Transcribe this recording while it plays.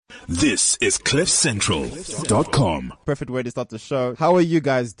This is CliffCentral.com. Perfect way to start the show. How are you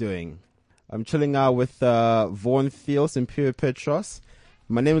guys doing? I'm chilling out with Vaughan Fields and Simpiwe Petros.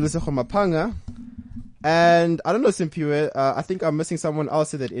 My name is Lesego Mapanga. And I don't know, Simpiwe, I think I'm missing someone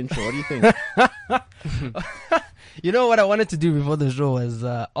else in that intro. What do you think? You know what I wanted to do before the show was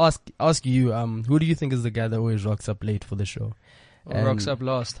ask you, who do you think is the guy that always rocks up late for the show? Or rocks up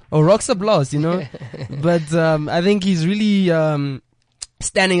last. Oh, rocks up last, you know? But I think he's really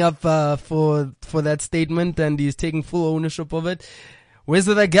standing up for that statement, and he's taking full ownership of it. Where's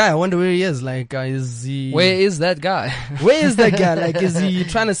that guy? I wonder where he is. Like, is he... Where is that guy? Where is that guy? Like, is he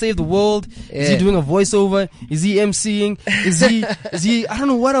trying to save the world? Is he doing a voiceover? Is he emceeing? Is he, I don't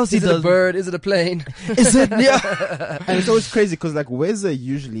know what else he does. Is it a bird? Is it a plane? Is it, yeah. And it's always crazy because like Weza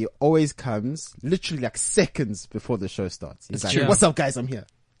usually always comes literally like seconds before the show starts. He's like, true. what's up guys? I'm here.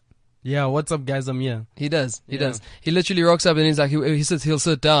 Yeah, what's up guys? I'm here. He does. He does. He literally rocks up and he's like, he'll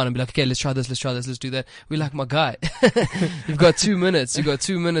sit down and be like, okay, let's try this, let's do that. We're like, my guy, you've got 2 minutes. You've got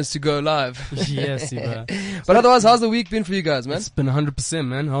 2 minutes to go live. Yes, yeah. But otherwise, how's the week been for you guys, man? It's been 100%,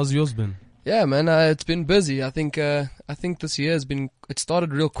 man. How's yours been? Yeah, man, it's been busy. I think this year it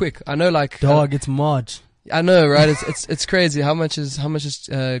started real quick. I know, like, Dog, it's March. I know, right? It's crazy how much has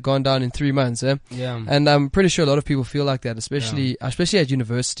gone down in 3 months, eh? Yeah. And I'm pretty sure a lot of people feel like that, especially at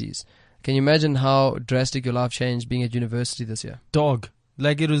universities. Can you imagine how drastic your life changed being at university this year? Dog.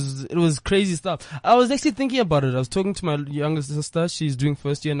 Like, it was crazy stuff. I was actually thinking about it. I was talking to my younger sister. She's doing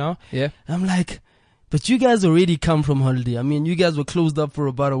first year now. Yeah. I'm like, but you guys already come from holiday. I mean, you guys were closed up for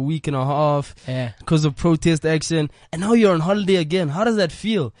about a week and a half. Yeah. Because of protest action. And now you're on holiday again. How does that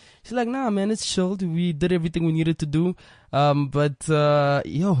feel? She's like, nah, man, it's chilled. We did everything we needed to do. But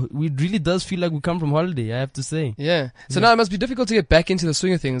it really does feel like we come from holiday, I have to say. Yeah. So now it must be difficult to get back into the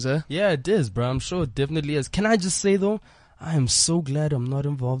swing of things, eh? Yeah, it is, bro. I'm sure it definitely is. Can I just say, though, I am so glad I'm not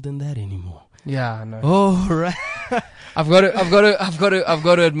involved in that anymore. Yeah, I know. Oh, right. I've got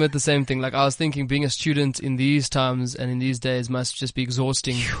to admit the same thing. Like, I was thinking being a student in these times and in these days must just be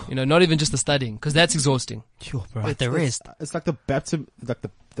exhausting. You know, not even just the studying, because that's exhausting. Sure, bro. But the rest. It's like the baptism.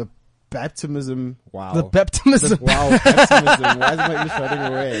 Wow. The baptism. Baptism. Why is my English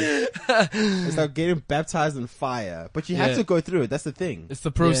running away? It's like getting baptized in fire. But you have to go through it. That's the thing. It's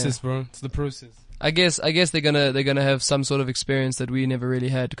the process, bro. It's the process. I guess they're gonna have some sort of experience that we never really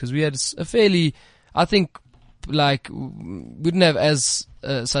had, because we had a fairly, I think, like, we didn't have as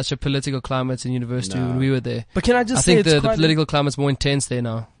such a political climate in university when we were there. But can I just say, I think the political climate's more intense there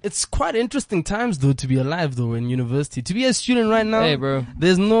now. It's quite interesting times though to be alive though in university. To be a student right now, hey bro,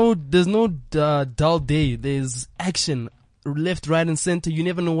 there's no dull day. There's action. Left, right, and center. You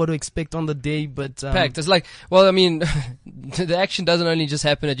never know what to expect on the day, but packed. It's like, well, I mean, the action doesn't only just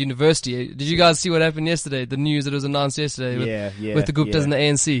happen at university. Did you guys see what happened yesterday? The news that was announced yesterday with the Guptas and the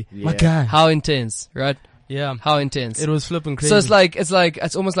ANC. Yeah. My guy, how intense, right? Yeah, how intense. It was flipping crazy. So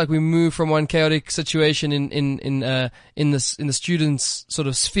it's almost like we move from one chaotic situation in the students' sort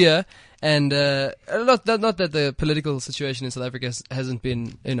of sphere. And not that the political situation in South Africa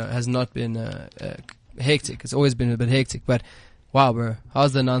has not been hectic. It's always been a bit hectic, but wow, bro,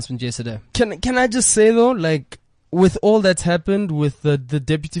 how's the announcement yesterday? Can I just say though, like, with all that's happened with the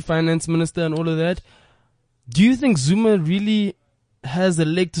deputy finance minister and all of that, do you think Zuma really has a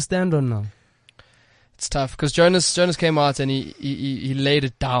leg to stand on now? It's tough because Jonas came out and he laid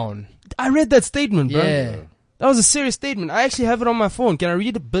it down. I read that statement, bro. Yeah. That was a serious statement. I actually have it on my phone. Can I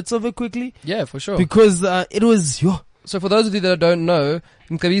read bits of it quickly? Yeah, for sure. Because it was So for those of you that don't know,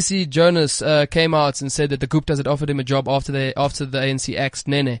 Mcebisi Jonas came out and said that the Guptas had offered him a job after the ANC axed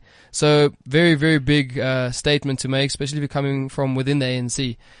Nene. So very, very big statement to make, especially if you're coming from within the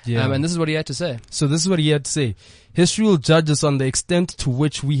ANC. Yeah. And this is what he had to say. So this is what he had to say. History will judge us on the extent to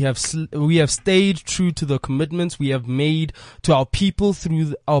which we have stayed true to the commitments we have made to our people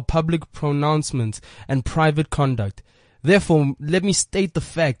through our public pronouncements and private conduct. Therefore, let me state the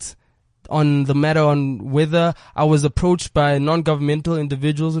facts on the matter on whether I was approached by non-governmental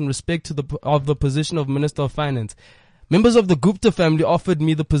individuals in respect to the position of Minister of Finance. Members of the Gupta family offered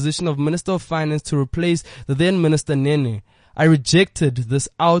me the position of Minister of Finance to replace the then Minister Nene. I rejected this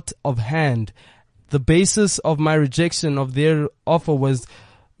out of hand. The basis of my rejection of their offer was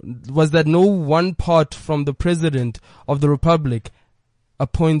that no one part from the President of the Republic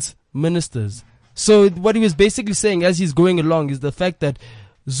appoints ministers. So what he was basically saying as he's going along is the fact that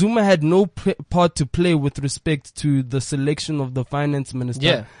Zuma had no part to play with respect to the selection of the finance minister.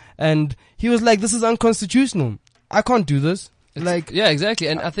 Yeah. And he was like, this is unconstitutional. I can't do this. Yeah, exactly.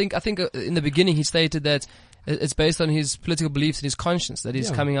 And I think in the beginning he stated that it's based on his political beliefs and his conscience that he's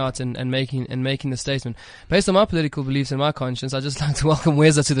coming out and making the statement. Based on my political beliefs and my conscience, I'd just like to welcome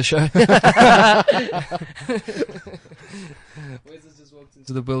Weza to the show. Weza's just walked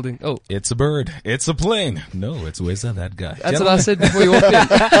into the building. Oh, It's a bird. It's a plane. No, it's Weza, that guy. that's what I said before you walked in.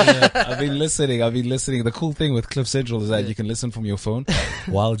 I've been listening. The cool thing with Cliff Central is that you can listen from your phone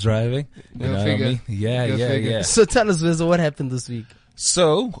while driving. You know what I mean? Yeah, Go yeah, figure. yeah. So tell us, Weza, what happened this week?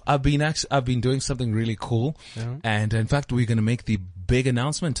 So I've been doing something really cool, and in fact, we're going to make the big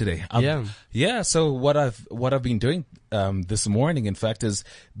announcement today. Yeah. So what I've been doing this morning, in fact, is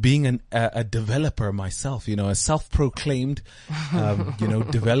being a developer myself. You know, a self-proclaimed,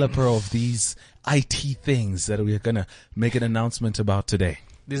 developer of these IT things that we're going to make an announcement about today.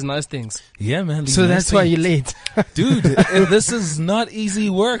 These nice things. Yeah, man. So that's why you're late. Dude, this is not easy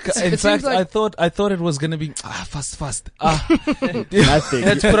work. In it fact, seems like- I thought it was gonna be fast. Nothing.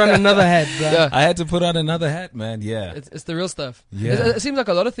 Let's put on another hat, bro. Yeah. I had to put on another hat, man. Yeah. It's the real stuff. Yeah. It seems like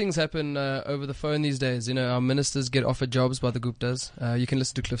a lot of things happen over the phone these days. You know, our ministers get offered jobs by the Guptas. You can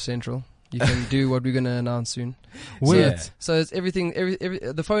listen to Cliff Central. You can do what we're going to announce soon. Wait. So it's everything.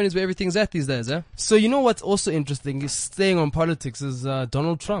 The phone is where everything's at these days, eh? So you know what's also interesting is staying on politics is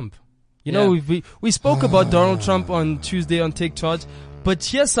Donald Trump. You know, we spoke about Donald Trump on Tuesday on Take Charge, but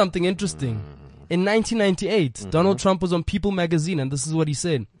here's something interesting. In 1998, Donald Trump was on People magazine, and this is what he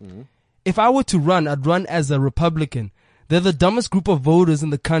said. If I were to run, I'd run as a Republican. They're the dumbest group of voters in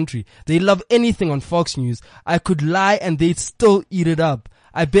the country. They love anything on Fox News. I could lie and they'd still eat it up.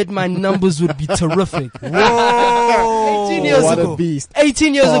 I bet my numbers would be terrific. Whoa! 18 years What ago. a beast.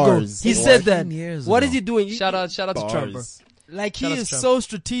 18 years Bars. ago. He said that. 18 years What ago. is he doing? Shout out to Trump, bro. Bars. Like he Shout out is to Trump. so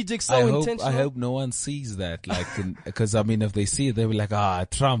strategic, so intentional. I hope no one sees that, like, because I mean, if they see it, they'll be like,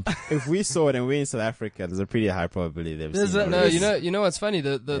 Trump. If we saw it and we're in South Africa, there's a pretty high probability they've There's seen a- it. No, Yes. you know what's funny?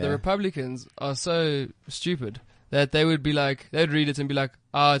 The Republicans are so stupid that they would be like, they'd read it and be like,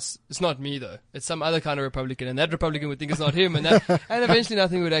 it's not me though. It's some other kind of Republican, and that Republican would think it's not him, and eventually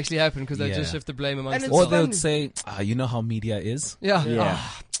nothing would actually happen because they Yeah. just shift the blame amongst And it's Or themselves. they funny. would say, you know how media is? Yeah. Yeah.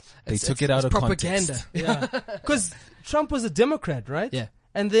 They It's- took it's- it out it's of propaganda. context. Yeah. Because Trump was a Democrat, right? Yeah.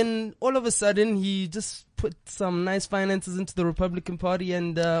 And then all of a sudden he just put some nice finances into the Republican Party,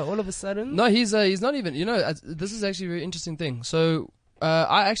 and all of a sudden, No, he's not even. You know, this is actually a very interesting thing. So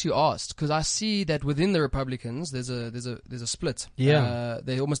I actually asked because I see that within the Republicans there's a split. Yeah.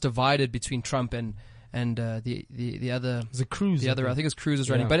 They're almost divided between Trump and the other. the Cruz. The other, I think it's Cruz is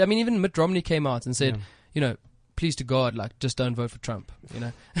running. Yeah. But I mean, even Mitt Romney came out and said, Yeah. you know, please to God, like, just don't vote for Trump. You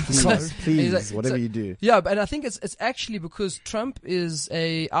know, Please, please, He's like- whatever so- you do. Yeah, and I think it's actually because Trump is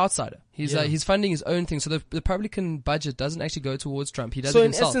a outsider. He's funding his own thing, so the Republican budget doesn't actually go towards Trump. He does So it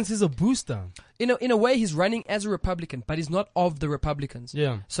in himself. essence, he's a booster. In a way, he's running as a Republican, but he's not of the Republicans.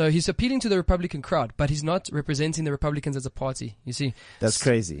 Yeah. So he's appealing to the Republican crowd, but he's not representing the Republicans as a party. You see? That's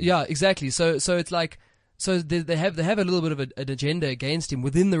crazy. Yeah, exactly. So it's like, so they have a little bit of an agenda against him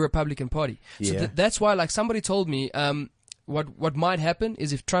within the Republican Party. So Yeah. that's why, like, somebody told me, what might happen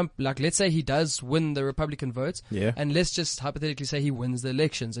is if Trump, like, let's say he does win the Republican votes, Yeah. and let's just hypothetically say he wins the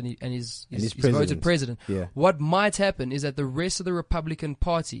elections and he's president. voted president. Yeah. What might happen is that the rest of the Republican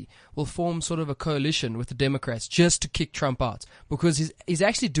Party will form sort of a coalition with the Democrats just to kick Trump out, because he's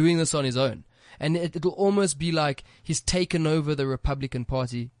actually doing this on his own. And it'll almost be like he's taken over the Republican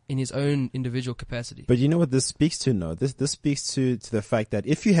Party in his own individual capacity. But you know what this speaks to? No, this speaks to the fact that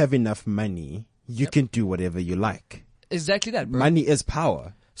if you have enough money, you can do whatever you like. Exactly that, bro. Money is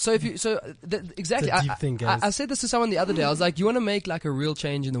power. So exactly. It's a deep thing, guys. I said this to someone the other day. I was like, you want to make like a real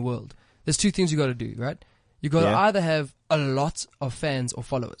change in the world. There's two things you got to do, right? You got to Yeah. either have a lot of fans or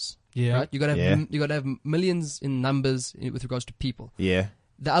followers. Yeah. Right? You got to Yeah. have millions in numbers with regards to people. Yeah.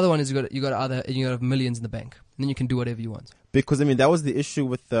 The other one is you got to have millions in the bank, and then you can do whatever you want. Because, I mean, that was the issue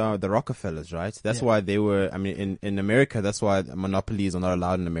with the Rockefellers, right? That's Yeah. why they were, I mean, in America, that's why monopolies are not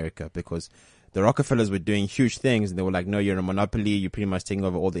allowed in America, because the Rockefellers were doing huge things, and they were like, no, you're a monopoly, you're pretty much taking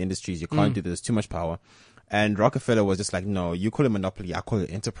over all the industries, you can't do this, there's too much power. And Rockefeller was just like, no, you call it monopoly, I call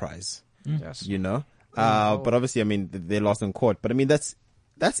it enterprise, Yes. you know? But obviously, I mean, they lost in court, but I mean, that's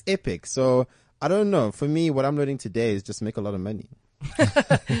epic. So, I don't know. For me, what I'm learning today is just make a lot of money.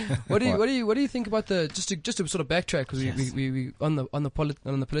 What do you think about the just to sort of backtrack, because we on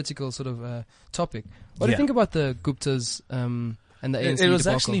the political sort of topic. What do you Yeah. think about the Guptas and the ANC? It was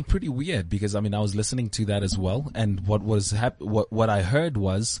debacle? actually pretty weird because, I mean, I was listening to that as well, and what I heard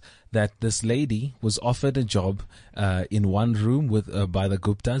was that this lady was offered a job in one room with by the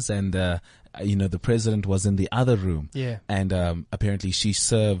Guptas, the president was in the other room. Yeah. And, apparently she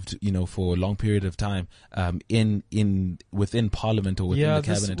served, for a long period of time, within parliament or within the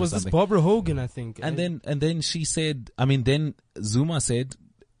cabinet or something. This Barbara Hogan, I think. And then she said, then Zuma said,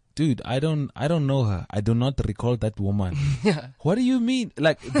 dude, I don't know her. I do not recall that woman. Yeah. What do you mean?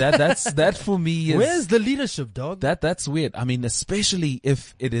 Like that for me is. Where's the leadership, dog? That's weird. I mean, especially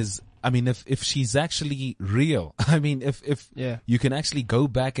if it is, if she's actually real. I mean, if Yeah. you can actually go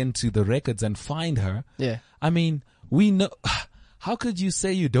back into the records and find her. Yeah. I mean, we know. How could you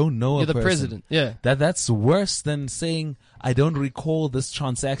say you don't know You're a the person? president. Yeah. That's worse than saying, I don't recall this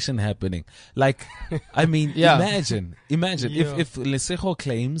transaction happening. Like, I mean, Yeah. imagine Yeah. if Lesego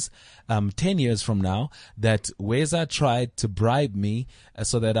claims, 10 years from now that Weza tried to bribe me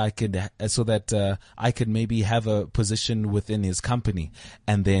so that I could maybe have a position within his company.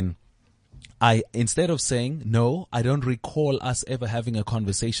 And then instead of saying, no, I don't recall us ever having a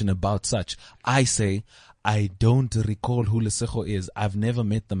conversation about such, I say, I don't recall who Lesego is. I've never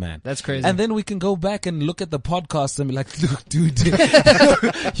met the man. That's crazy. And then we can go back and look at the podcast and be like, look, dude,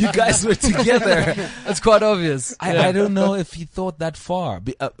 you guys were together. That's quite obvious. I don't know if he thought that far.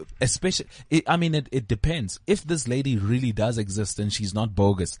 Especially, it depends. If this lady really does exist and she's not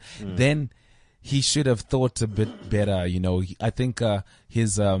bogus, then he should have thought a bit better. I think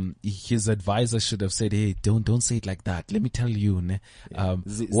his advisor should have said, "Hey, don't say it like that. Let me tell you." What?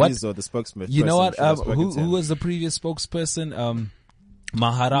 Zizo, the spokesman. You know what? should have spoken to him. Who was the previous spokesperson?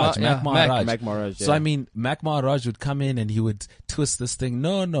 Maharaj, Mac Maharaj. Mac Maharaj, So yeah. Mac Maharaj would come in and he would twist this thing.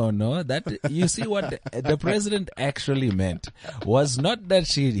 No. That you see what the president actually meant was not that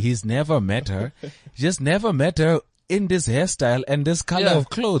he's never met her, just never met her in this hairstyle and this color Yeah. of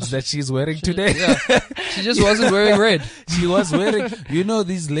clothes that she's wearing today. Yeah. She just wasn't wearing red. She was wearing.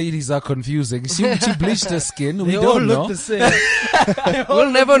 These ladies are confusing. She bleached her skin. We They all don't look know. the same.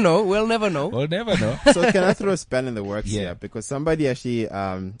 We'll never know. We'll never know. We'll never know. So can I throw a span in the works Yeah. here? Because somebody actually,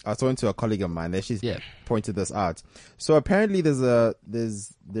 I was talking to a colleague of mine. They actually Yeah. pointed this out. So apparently there's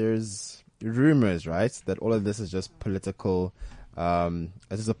rumors, right, that all of this is just political.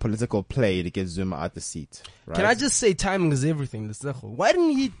 This is a political play to get Zuma out the seat. Right? Can I just say timing is everything, Lesego? Why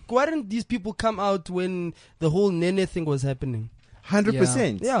didn't these people come out when the whole Nene thing was happening?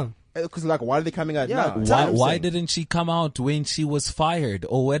 100%. Yeah. Because why are they coming out Yeah. now? Why didn't she come out when she was fired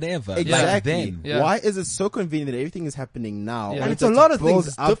or whatever? Like Exactly. then. Yeah. Why is it so convenient that everything is happening now? Yeah. And It's a lot of build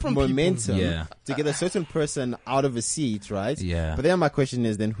things, up different people. momentum Yeah. to get a certain person out of a seat, right? Yeah. But then my question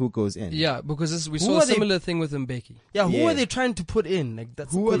is, then who goes in? Yeah, because we Who saw are a they- similar thing with Mbeki. Yeah, who Yeah. are they trying to put in? Like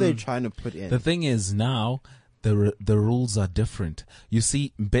that's Who are they trying to put in? The thing is now the rules are different. You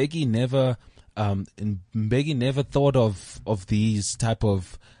see, Mbeki never thought of these type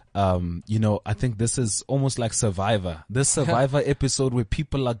of I think this is almost like Survivor. This Survivor episode where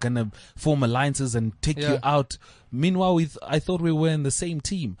people are gonna form alliances and take you Yeah. out. Meanwhile, I thought we were in the same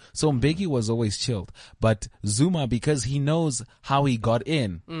team. So Mbeki was always chilled. But Zuma, because he knows how he got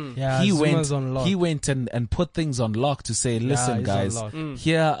in, Yeah, he Zuma's on lock. went and put things on lock to say, listen, he's on guys, lock.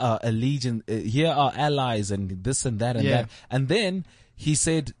 here are here are allies and this and that and Yeah. that. And then he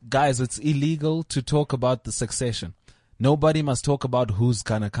said, guys, it's illegal to talk about the succession. Nobody must talk about who's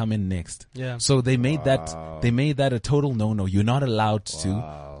gonna come in next. Yeah. So they made that a total no-no. You're not allowed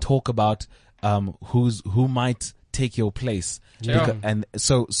to talk about who might take your place. Yeah. And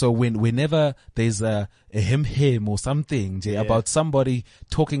so whenever there's a him or something about somebody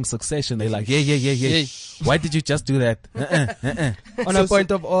talking succession, they're like, yeah. Why did you just do that? On a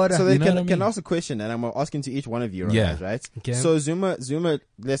point of order. So then You know what I can mean? I ask a question, and I'm asking to each one of you, Yeah. right? Okay. So Zuma,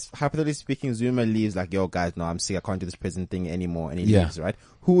 let's hypothetically speaking, Zuma leaves like, yo guys, no, I'm sick, I can't do this president thing anymore, and he Yeah. leaves, right?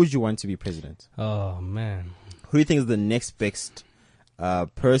 Who would you want to be president? Oh man. Who do you think is the next best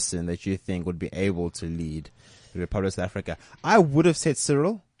person that you think would be able to lead the Republic of South Africa? I would have said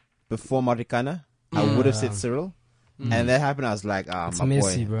Cyril before Marikana. I would have said Cyril. And that happened. I was like, It's my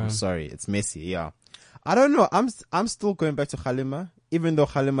messy, boy. bro. I'm sorry. It's messy. Yeah. I don't know. I'm still going back to Khalima, even though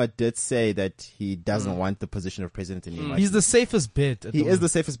Khalima did say that he doesn't want the position of president anymore. He's the safest bet. He is the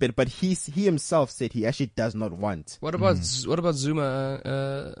safest bet, but he himself said he actually does not want. What about Zuma?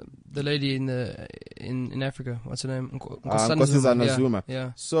 The lady in Africa. What's her name? Nkosazana Zuma.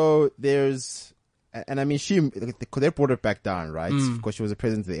 Yeah. So there's, and I mean, they brought it back down, right? Of course, she was the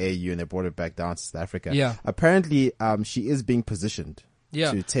president of the AU, and they brought it back down to South Africa. Yeah. Apparently, she is being positioned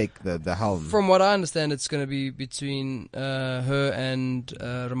to take the helm. From what I understand, it's going to be between her and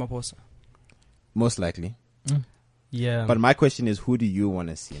Ramaphosa. Most likely. Yeah. But my question is, who do you want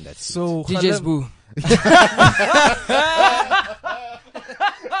to see in that seat? so DJ's Boo.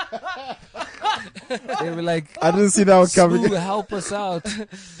 They were like, I didn't see that one coming. "Sue, help us out.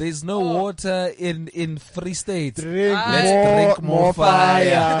 There's no water in Free State. Drink Let's drink more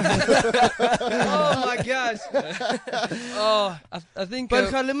fire." Oh my gosh. Oh, I think.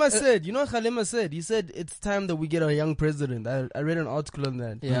 But Kgalema said, you know what Kgalema said? He said it's time that we get a young president. I read an article on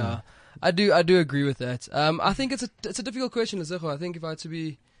that. Yeah, I do agree with that. I think it's a difficult question, Lesego. I think if I had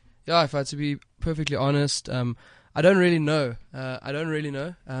to be perfectly honest, I don't really know.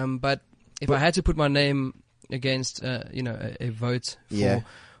 But if I had to put my name against, a vote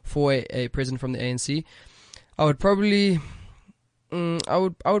for a president from the ANC, I would probably,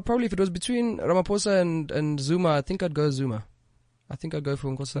 if it was between Ramaphosa and Zuma, I think I'd go Zuma. I think I'd go for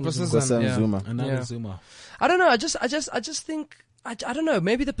Nkosazana Zuma. Another Zuma. I don't know. I just think I don't know.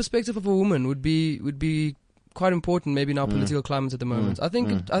 Maybe the perspective of a woman would be quite important. Maybe in our political climate at the moment. I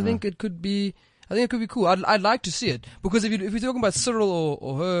think it could be. I think it could be cool. I'd like to see it, because if you're talking about Cyril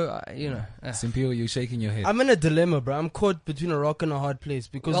or her, Simpio, you're shaking your head. I'm in a dilemma, bro. I'm caught between a rock and a hard place,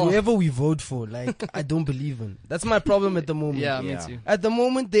 because whoever we vote for, like, I don't believe in. That's my problem at the moment. Yeah, me too. At the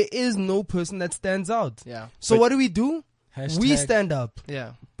moment, there is no person that stands out. Yeah. So what do? Hashtag. We stand up.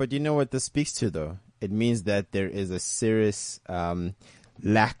 Yeah. But you know what this speaks to, though? It means that there is a serious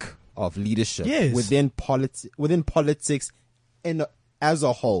lack of leadership within politics as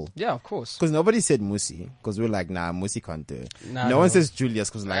a whole. Yeah, of course. Because nobody said Musi, because we're like, nah, Musi can't do it. No one says Julius,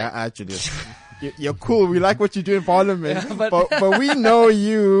 because like, Julius, you're cool. We like what you do in Parliament, Yeah, but we know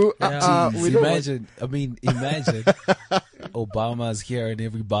you. Imagine Obama's here and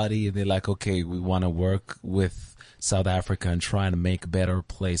everybody, and they're like, okay, we want to work with South Africa and try and make a better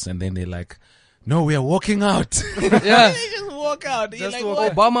place, and then they're like, no, we are walking out. Yeah. They just walk out. You're Just like,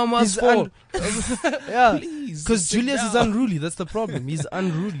 walk what? Obama must fall. Yeah. Please, Because sit Julius is down. unruly. That's the problem. He's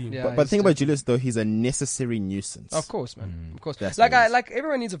unruly. Yeah. But think about Julius, though. He's a necessary nuisance. Of course, man. Of course. That's Like what it is. like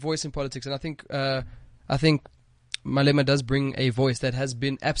everyone needs a voice in politics, and I think Malema does bring a voice that has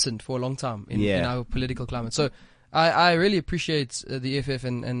been absent for a long time in our political climate. So I really appreciate the EFF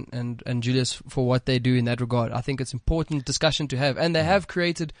and Julius for what they do in that regard. I think it's important discussion to have, and they have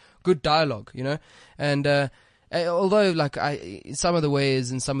created good dialogue, and although like some of the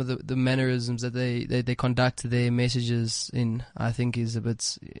ways and some of the mannerisms that they conduct their messages in, I think is a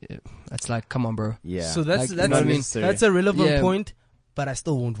bit, it's like, come on, bro. Yeah. So that's Like, you know what I mean? that's a relevant Yeah. point, but I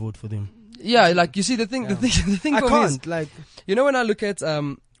still won't vote for them. Yeah, like you see the thing I for me is, can't. Like,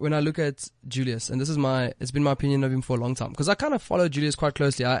 when I look at Julius, and it's been my opinion of him for a long time, because I kind of follow Julius quite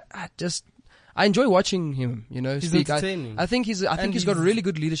closely. I enjoy watching him, he's speak. entertaining. I think he's got really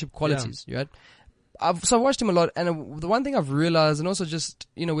good leadership qualities, right? I've watched him a lot, and the one thing I've realized, and also just,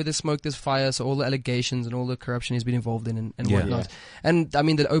 where there's smoke, there's fire, so all the allegations and all the corruption he's been involved in and whatnot. And I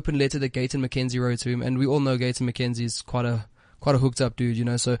mean, the open letter that Gayton McKenzie wrote to him, and we all know Gayton McKenzie is quite a hooked up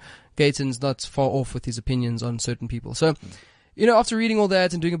dude, so Gayton's not far off with his opinions on certain people. So, after reading all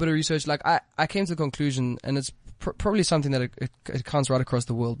that and doing a bit of research, like I came to the conclusion, and it's probably something that it counts right across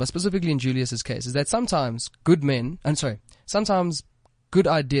the world, but specifically in Julius's case, is that sometimes good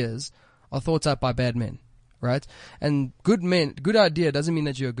ideas are thought up by bad men, right? And good idea doesn't mean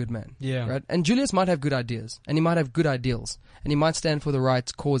that you're a good man, right? And Julius might have good ideas, and he might have good ideals, and he might stand for the right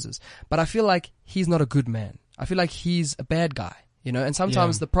causes, but I feel like he's not a good man. I feel like he's a bad guy, and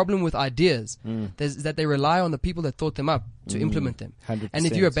sometimes the problem with ideas is that they rely on the people that thought them up to implement them. 100%. And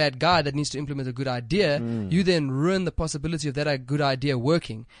if you're a bad guy that needs to implement a good idea, you then ruin the possibility of that good idea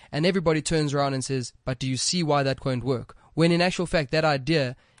working. And everybody turns around and says, but do you see why that won't work? When in actual fact, that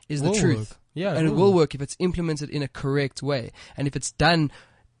idea is the truth. Work. Yeah, and it will work if it's implemented in a correct way. And if it's done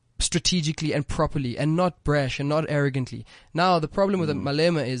strategically and properly and not brash and not arrogantly. Now, the problem with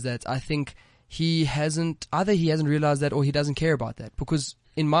Malema is that I think he hasn't realized that, or he doesn't care about that. Because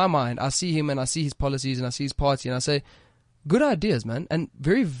in my mind, I see him and I see his policies and I see his party and I say, good ideas, man, and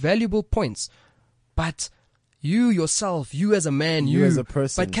very valuable points. But you yourself, you as a man, you as a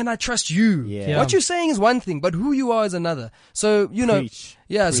person. But can I trust you? Yeah. What you're saying is one thing, but who you are is another. So, Preach.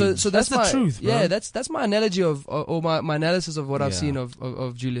 yeah, so That's the truth, bro. Yeah, that's my analogy or my analysis of what I've seen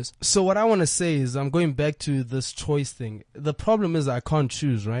of Julius. So what I want to say is, I'm going back to this choice thing. The problem is I can't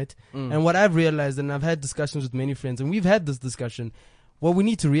choose, right? And what I've realized, and I've had discussions with many friends, and we've had this discussion, what we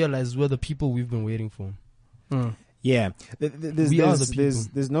need to realize is we're the people we've been waiting for. Yeah. We are the people.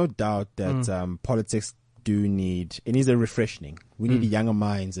 There's no doubt that politics it needs a refreshing. We need younger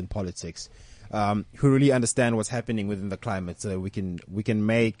minds in politics who really understand what's happening within the climate, so we can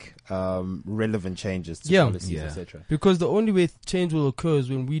make relevant changes to policies, etc. Because the only way change will occur is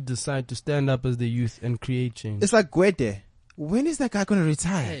when we decide to stand up as the youth and create change. It's like Gwede. when is that guy going to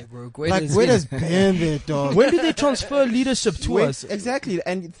retire? Hey, bro, Like, where does Ben there, dog? When do they transfer leadership to us? Exactly.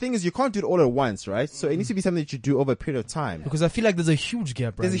 And the thing is, you can't do it all at once, right? So it needs to be something that you do over a period of time. Because I feel like there's a huge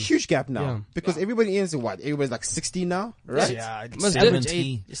gap right There's a now. huge gap now. Yeah. Because everybody is what? Everybody's like 60 now, right? Yeah, Must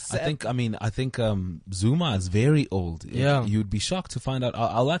 70. I think Zuma is very old. Yeah. You'd be shocked to find out.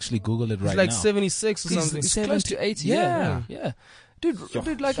 I'll actually Google it It's right like now. 76 or He's something. It's close to 80. Yeah. Yeah.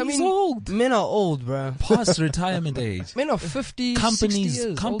 Dude, like, I He's mean, old. Men are old, bro. Past retirement age. men are 50, 60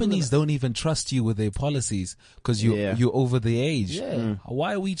 years. Companies don't even trust you with their policies because you're over the age. Yeah.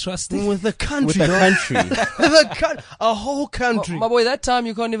 Why are we trusting? With the country, With the dog. country. A whole country. My boy, that time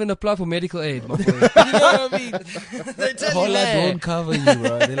you can't even apply for medical aid, my boy. You know what I mean? They tell you Hola that. don't cover you,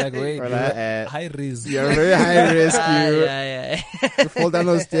 bro. They're like, wait, Well, you're high risk. You're very high risk. Yeah. You fall down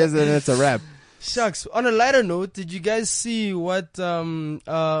those stairs and it's a wrap. Shucks. On a lighter note, did you guys see what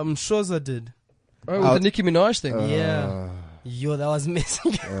Shoza did? Oh, with the Nicki Minaj thing. Yeah. Yo, that was messy.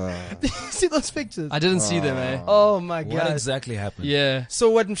 Did you see those pictures? I didn't see them, eh? Oh my What god. exactly happened? Yeah. So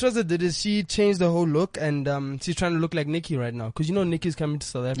what Shoza did is she changed the whole look and she's trying to look like Nicki right now. Cause you know Nicki's coming to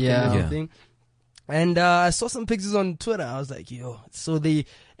South Africa Yeah. and Yeah. everything. And I saw some pictures on Twitter. I was like, yo. So the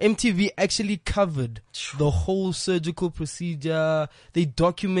MTV actually covered the whole surgical procedure. They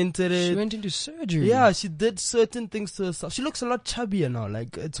documented it. She went into surgery. Yeah, she did certain things to herself. She looks a lot chubbier now.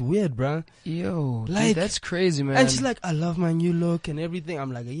 Like, it's weird, bruh. Yo, Like- dude, that's crazy, man. And she's like, I love my new look and everything.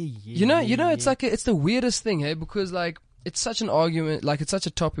 I'm like, yeah. You know, it's like it's the weirdest thing, hey, because like it's such an argument, like it's such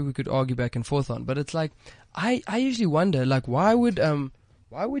a topic we could argue back and forth on. But it's like, I usually wonder, like, why would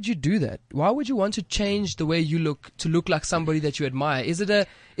you do that? Why would you want to change the way you look to look like somebody that you admire? Is it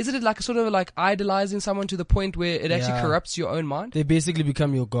like a sort of like idolizing someone to the point where it actually Yeah. corrupts your own mind? They basically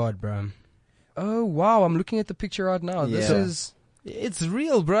become your god, bruh. Oh wow, I'm looking at the picture right now. This Yeah. is, It's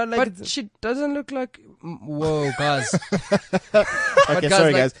real, bruh. Like, but she doesn't look like. Whoa, guys. Okay, guys,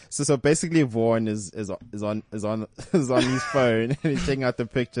 sorry like- guys. So basically, Vaughn is on his phone and he's checking out the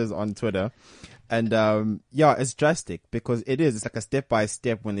pictures on Twitter, and yeah, it's drastic because it's like a step by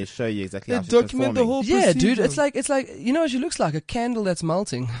step when they show you exactly they how she's document the performing. whole Yeah, dude, procedure. it's like you know what she looks like, a candle that's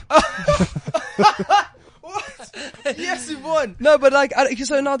melting. Yes, Yvonne. No, but like,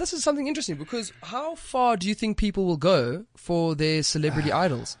 so now this is something interesting because how far do you think people will go for their celebrity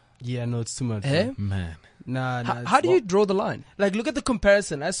idols? Yeah, no, it's too much. Eh? bruh. Man. Nah. How do you draw the line? Like, look at the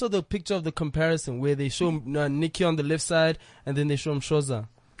comparison. I saw the picture of the comparison where they show Nicki on the left side and then they show Shoza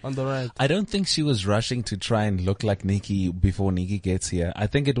on the right. I don't think she was rushing to try and look like Nicki before Nicki gets here. I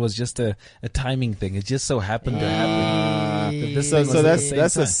think it was just a timing thing. It just so happened to happen. that this thing was So at that's the same the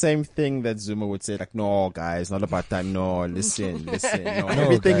time. same thing that Zuma would say, like, no, guys, not about time. No, listen, no, No,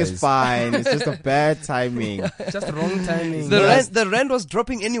 everything is guys. fine. It's just a bad timing. Just wrong timing. The rand was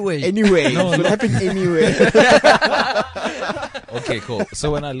dropping anyway. Anyway, it would happen anyway. Okay, cool.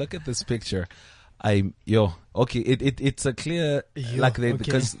 So when I look at this picture, it's a clear,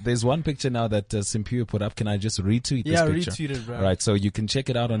 because there's one picture now that Simpiwe put up. Can I just retweet this Yeah, picture? retweet it, bro. Right, so you can check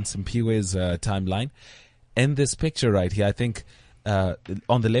it out on Simpiwe's timeline. In this picture right here, I think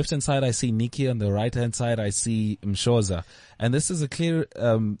on the left-hand side, I see Nicki. On the right-hand side, I see Mshoza. And this is a clear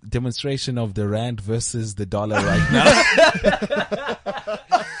demonstration of the rand versus the dollar right now.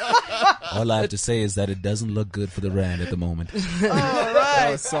 All I have to say is that it doesn't look good for the rand at the moment. That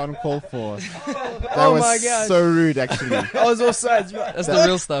was so uncalled for. That Oh was my gosh. so rude, actually. I was all sides. That's the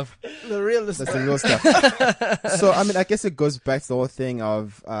real stuff. The realist. That's the real stuff. So, I mean, I guess it goes back to the whole thing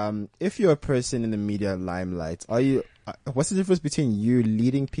of, if you're a person in the media limelight, what's the difference between you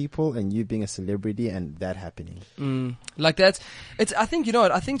leading people and you being a celebrity and that happening? Like that, I think, you know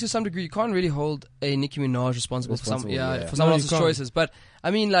what, I think to some degree you can't really hold a Nicki Minaj responsible for Yeah. someone No, you else's can't. choices. But I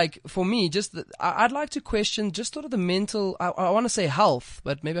mean, like, for me, just I'd like to question just sort of the mental, I want to say health,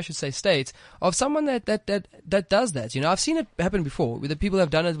 but maybe I should say state of someone that does that. You know, I've seen it happen before with the people who have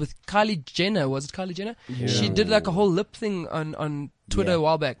done it with Kylie Jenner. Was it Kylie Jenner? Yeah. She did like a whole lip thing on Twitter Yeah. a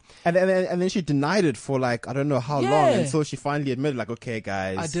while back. And then she denied it for like, I don't know how long Yeah. until she finally admitted, like, okay,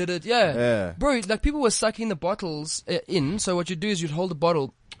 guys. I did it, yeah. Yeah. Bro, like people were sucking the bottles in. So what you do is you'd hold the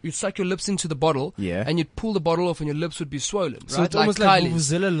bottle, you'd suck your lips into the bottle, Yeah. and you'd pull the bottle off and your lips would be swollen, So right? it's almost like Kylie's,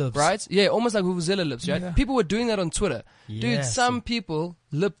 Vuvuzela lips. right? Yeah, almost like Vuvuzela lips, right? Yeah. People were doing that on Twitter. Dude, Yes. some people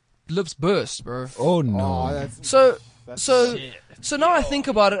lips burst, bro. Oh no. So now I think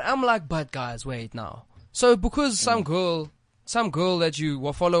about it, I'm like, but guys, wait now. So because some girl some girl that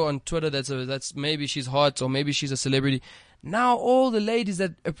you follow on Twitter that's maybe she's hot or maybe she's a celebrity. Now all the ladies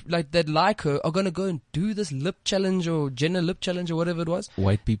that like her are gonna go and do this lip challenge or gender lip challenge or whatever it was.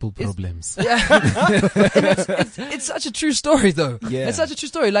 White people problems. Yeah, it's such a true story though. Yeah, it's such a true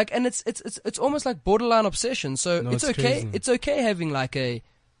story. Like, and it's almost like borderline obsession. So it's okay. Crazy. It's okay having like I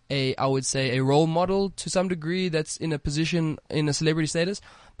would say a role model to some degree that's in a position in a celebrity status,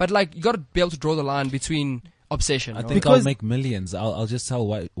 but like you got to be able to draw the line between obsession. I think I'll make millions. I'll just tell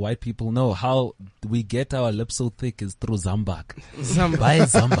white people know how we get our lips so thick is through Zambak. Buy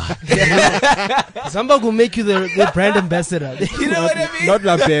Zambak. Zambak will make you the brand ambassador. You know what I mean? Not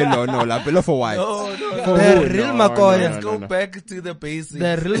Labello, no, Labello for white. No. The real McCoy. Let's go back to the basics.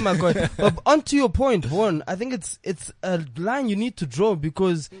 The real McCoy. But onto your point, Vaughn, I think it's a line you need to draw,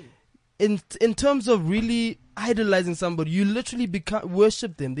 because in terms of really idolizing somebody, you literally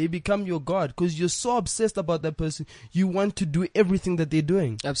worship them. They become your god because you're so obsessed about that person. You want to do everything that they're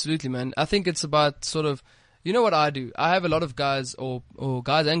doing. Absolutely, man. I think it's about sort of, you know what I do? I have a lot of guys or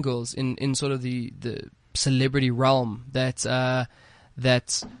guys and girls in sort of the celebrity realm that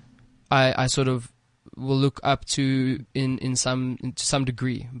I sort of will look up to to some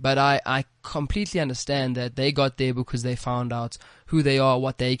degree. But I completely understand that they got there because they found out who they are,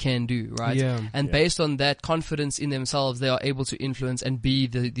 what they can do, right? Yeah. And based on that confidence in themselves, they are able to influence and be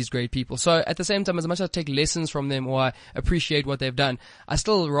these great people. So at the same time, as much as I take lessons from them or I appreciate what they've done, I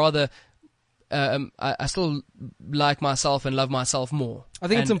still rather I still like myself and love myself more. I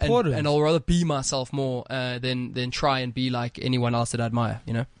think it's important, and I'll rather be myself more than try and be like anyone else that I admire.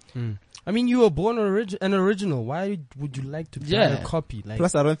 You know. I mean, you were born an original. Why would you like to try a copy? Like,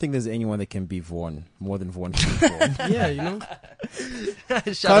 plus, I don't think there's anyone that can be Vaughn more than Vaughn can be Vaughn. Yeah, you know.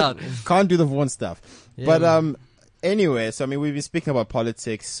 Can't do the Vaughn stuff. Yeah, but anyway, so I mean, we've been speaking about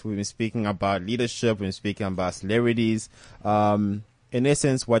politics. We've been speaking about leadership. We've been speaking about celebrities. In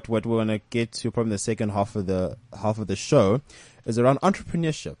essence, what we want to get to probably in the second half of the show is around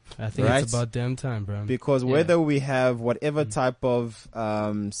entrepreneurship. I think it's about damn time, bro. Because whether we have whatever type of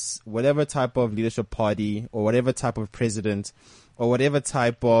leadership party or whatever type of president or whatever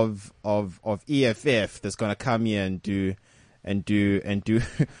type of EFF that's going to come here and do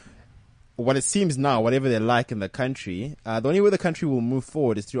what it seems now, whatever they like in the country, the only way the country will move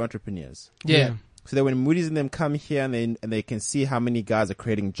forward is through entrepreneurs. Yeah. So that when Moody's and them come here and they can see how many guys are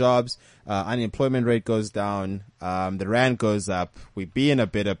creating jobs, unemployment rate goes down, the rand goes up, we be in a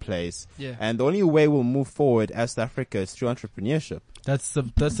better place. Yeah. And the only way we'll move forward as South Africa is through entrepreneurship. That's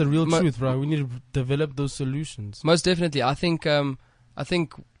the real truth, bro. We need to develop those solutions. Most definitely. I think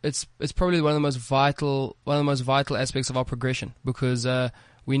it's probably one of the most vital aspects of our progression, because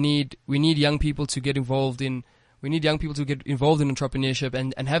we need young people to get involved in. We need young people to get involved in entrepreneurship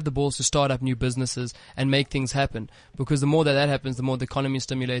and have the balls to start up new businesses and make things happen. Because the more that happens, the more the economy is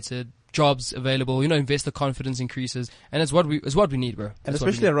stimulated, jobs available, investor confidence increases, and it's what we need, bro. And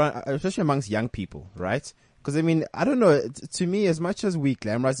especially amongst young people, right? Because I mean, I don't know. To me, as much as we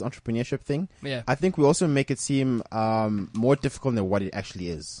glamorize the entrepreneurship thing, I think we also make it seem more difficult than what it actually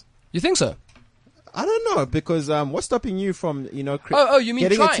is. You think so? I don't know, because what's stopping you from you mean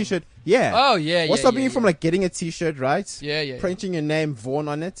getting trying? a t-shirt? Yeah. Oh yeah. What's stopping you from like getting a t-shirt, right? Yeah. Printing your name Vaughn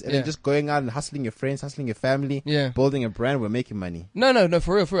on it, and then just going out and hustling your friends, hustling your family, building a brand. We're making money. No,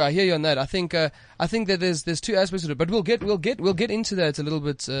 for real. I hear you on that. I think that there's two aspects to it, but we'll get into that a little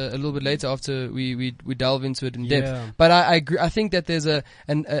bit later after we delve into it in depth. But I agree. I think that there's a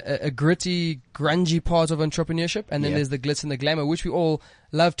gritty, grungy part of entrepreneurship, and then there's the glitz and the glamour, which we all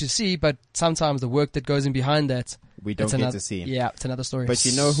love to see, but sometimes the work that goes in behind that we don't get to see. Yeah, it's another story. But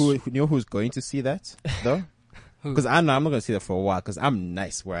you know who's going to see that though? Because I'm not going to see that for a while, because I'm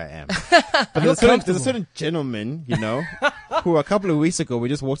nice where I am. But there's a certain gentleman, who a couple of weeks ago we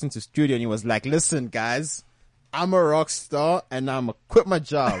just walked into the studio and he was like, "Listen, guys, I'm a rock star and I'm gonna quit my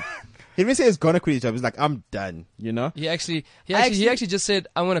job." He didn't say he's gonna quit his job. He's like, "I'm done." He actually just said,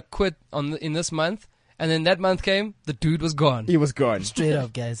 "I'm gonna quit in this month." And then that month came, the dude was gone. He was gone. Straight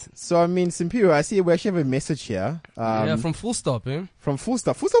up, guys. So, I mean, Simpiwe, I see we actually have a message here. From Full Stop, eh? From Full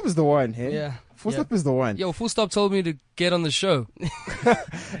Stop. Full Stop is the one, hey? Yeah. Full Stop is the one. Yo, Full Stop told me to get on the show.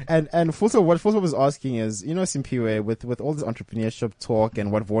 and Full Stop, what Full Stop is asking is, Simpiwe, with all this entrepreneurship talk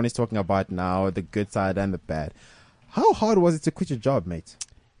and what Vaughn is talking about now, the good side and the bad, how hard was it to quit your job, mate?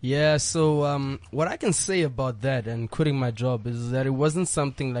 Yeah, so what I can say about that and quitting my job is that it wasn't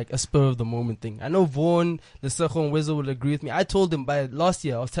something like a spur of the moment thing. I know Vaughn, Lesego, and Wezo will agree with me. I told them I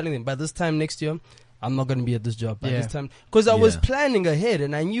was telling them by this time next year, I'm not going to be at this job by this time. Because I was planning ahead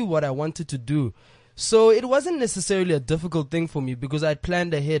and I knew what I wanted to do. So it wasn't necessarily a difficult thing for me because I'd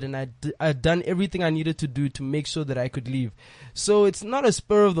planned ahead and I'd done everything I needed to do to make sure that I could leave. So it's not a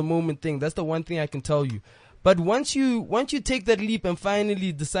spur of the moment thing. That's the one thing I can tell you. But once you take that leap and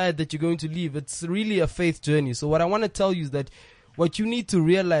finally decide that you're going to leave, it's really a faith journey. So what I want to tell you is that what you need to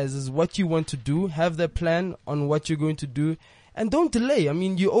realize is what you want to do, have that plan on what you're going to do, and don't delay. I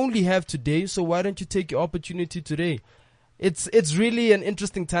mean, you only have today, so why don't you take your opportunity today? It's really an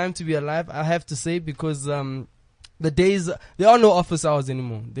interesting time to be alive, I have to say, because the days, there are no office hours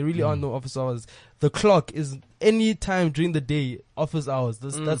anymore. There really are no office hours. The clock is any time during the day, office hours.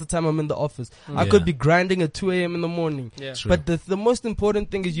 That's the time I'm in the office. I could be grinding at 2 a.m. in the morning. Yeah. But the most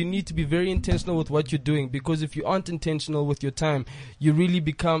important thing is you need to be very intentional with what you're doing, because if you aren't intentional with your time, you really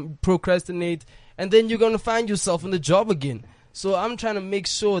procrastinate, and then you're going to find yourself in the job again. So I'm trying to make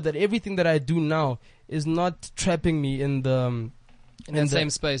sure that everything that I do now is not trapping me in the... In that same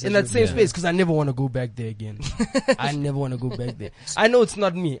space, because I never want to go back there again. I never want to go back there. I know it's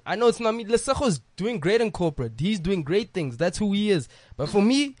not me. Lesotho's doing great in corporate. He's doing great things. That's who he is. But for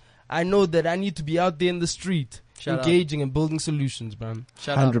me, I know that I need to be out there in the street, engaging and building solutions, man.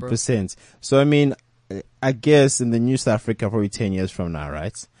 100%. So, I mean, I guess in the new South Africa, probably 10 years from now,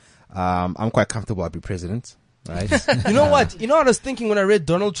 right? I'm quite comfortable I'll be president. Right. You know what? You know what I was thinking when I read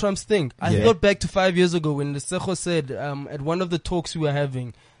Donald Trump's thing? I thought back to 5 years ago when Lesotho said at one of the talks we were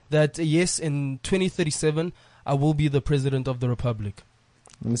having that yes, in 2037 I will be the president of the republic.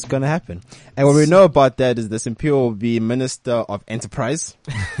 It's going to happen. And what we know about that is that Simpiwe will be Minister of Enterprise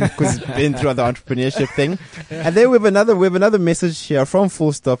because he's been through the entrepreneurship thing. And then we have another message here from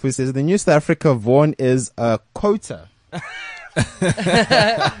Full Stop who says the new South Africa Vaughan is a quota.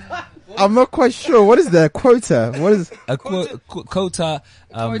 I'm not quite sure. What is that quota? What is a quota?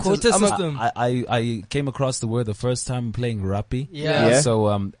 Quota system. I came across the word the first time playing rugby. Yeah.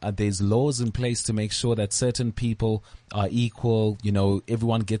 So there's laws in place to make sure that certain people are equal. You know,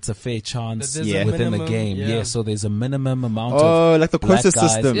 everyone gets a fair chance within the game. Yeah. So there's a minimum amount of like the quota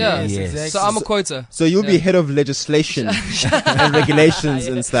system. Yeah. Yes, exactly. So I'm a quota. So you'll be head of legislation and regulations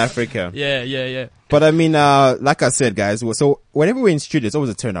in South Africa. Yeah. But I mean, like I said, guys, so whenever we're in studio, it's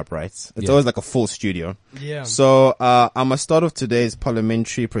always a turn up, right? It's always like a full studio. Yeah. So, I'm gonna start off today's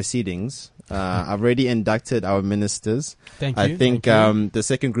parliamentary proceedings. I've already inducted our ministers. Thank you. I think, the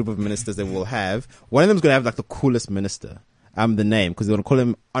second group of ministers that we'll have, one of them's gonna have like the coolest minister. The name, cause they're gonna call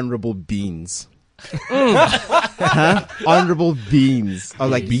him Honorable Beans. Honorable Beans. I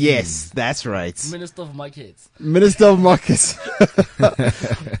was like, yes, that's right. Minister of Markets. Minister of Markets.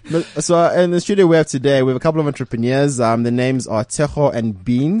 So in the studio we have today, we have a couple of entrepreneurs. The names are Tejo and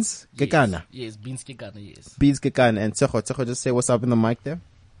Beans Kekana. Yes, Beans Kekana, yes. Beans Kekana and Tejo. Tejo, just say what's up in the mic there.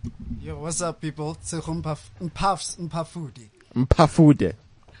 Yo, what's up, people? Tejo Mpafude.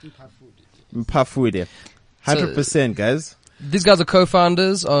 Mpafude. 100%, guys. These guys are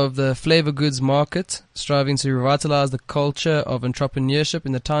co-founders of the Flavor Goods Market, striving to revitalize the culture of entrepreneurship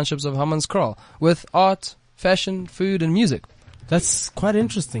in the townships of Hammanskraal with art, fashion, food, and music. That's quite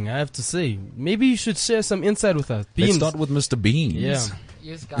interesting, I have to say. Maybe you should share some insight with us. Beans. Let's start with Mr. Beans. Yeah.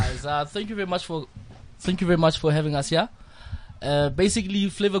 Yes, guys. Thank you very much for having us here. Basically,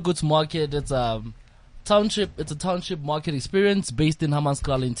 Flavor Goods Market, it's a township market experience based in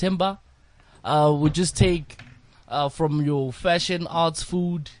Hammanskraal in Themba. We just take from your fashion, arts,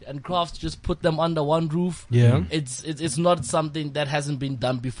 food, and crafts, just put them under one roof. Yeah. It's not something that hasn't been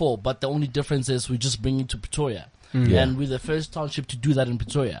done before, but the only difference is we just bring it to Pretoria. Yeah. And we're the first township to do that in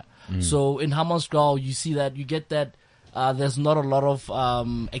Pretoria. So in Hammanskraal, you see that, you get that there's not a lot of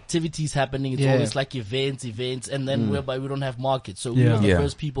activities happening. It's always like events, and then whereby we don't have markets. So we were the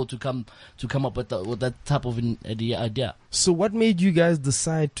first people to come up with that type of an idea. So what made you guys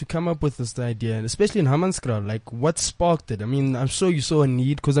decide to come up with this idea, and especially in Hammanskraal? Like, what sparked it? I mean, I'm sure you saw a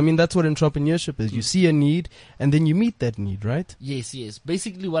need, because I mean that's what entrepreneurship is. You see a need, and then you meet that need, right? Yes.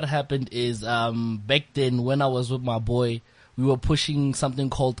 Basically, what happened is back then when I was with my boy, we were pushing something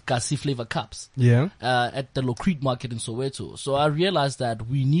called Kasi Flavor Cups. Yeah. At the Locrete market in Soweto. So I realized that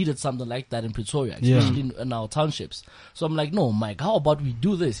we needed something like that in Pretoria, especially in our townships. So I'm like, no, Mike, how about we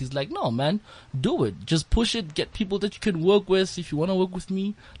do this? He's like, no, man, do it. Just push it. Get people that you can work with. If you want to work with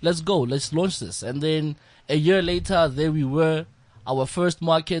me, let's go. Let's launch this. And then a year later, there we were. Our first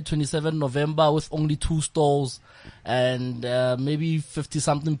market, 27 November, with only 2 stalls and maybe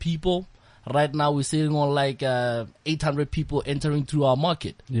 50-something people. Right now we're sitting on like 800 people entering through our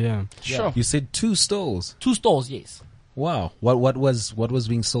market. Yeah. Sure. You said 2 stalls. 2 stalls, yes. Wow. What was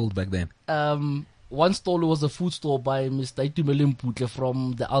being sold back then? one stall was a food store by Mr. Itumeleng Putle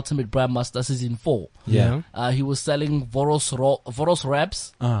from the Ultimate Brand Master Season 4. Yeah. He was selling Voros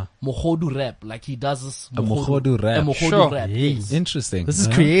wraps, Mohodu wrap, like he does this. A Mohodu wrap. A Mohodu wrap. Yes. Interesting. This is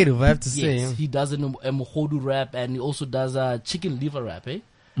creative, I have to say. Yes, he does a Mohodu wrap, and he also does a chicken liver wrap,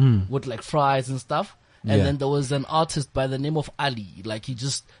 with like fries and stuff. And then there was an artist by the name of Ali, like he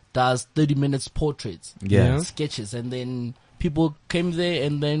just does 30 minutes portraits, sketches, and then people came there,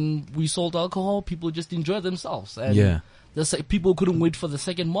 and then we sold alcohol. People just enjoyed themselves, and people couldn't wait for the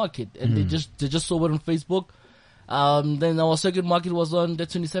second market, and they just saw it on Facebook. Then our second market was on the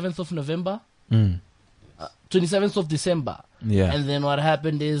 27th of November, 27th of December. Yeah. And then what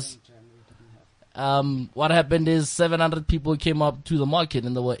happened is 700 people came up to the market,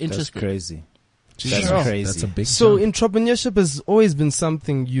 and they were interested. That's crazy. That's That's crazy. That's a big So jump. entrepreneurship has always been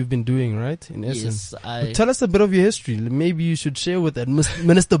something you've been doing, right? In essence. Yes, But tell us a bit of your history. Maybe you should share with that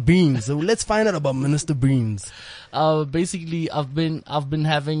Minister Beans. So let's find out about Minister Beans. Basically, I've been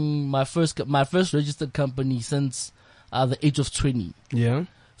having my first registered company since the age of 20. Yeah.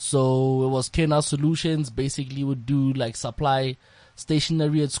 So it was Kena Solutions. Basically, would do like supply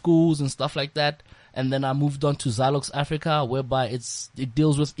stationery at schools and stuff like that. And then I moved on to Xylox Africa, whereby it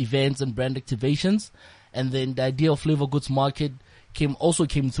deals with events and brand activations. And then the idea of Flavor Goods Market came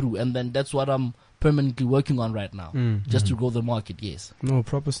through. And then that's what I'm permanently working on right now, just to grow the market. Yes. No,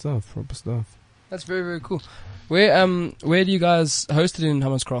 proper stuff. That's very, very cool. Where do you guys host it in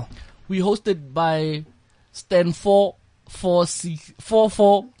Hammanskraal? We hosted by Stand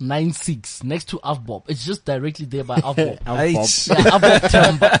 4496 next to Afbob. It's just directly there by Afbob. Afbob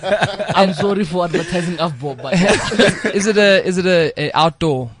Timber. I'm sorry for advertising Afbob, but Is it a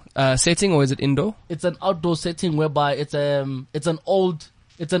outdoor setting, or is it indoor? it's an outdoor setting whereby it's an old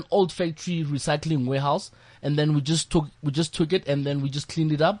factory recycling warehouse, and then we just took it, and then we just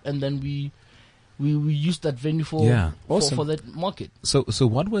cleaned it up, and then we used that venue for that market. So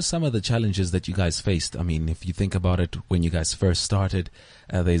what were some of the challenges that you guys faced? I mean, if you think about it, when you guys first started,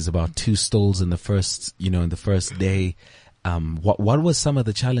 there's about 2 stalls in the first day. What were some of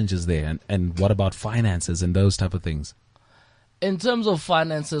the challenges there, and what about finances and those type of things? In terms of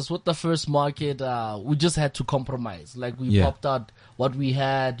finances, with the first market, we just had to compromise. Like we popped out what we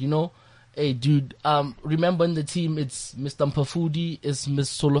had, Hey, dude, remember in the team, it's Mr. Mpafudi, it's Ms.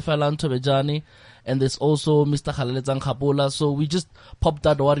 Solofela Ntobejane, and there's also Mr. Khaled Kapola. So we just popped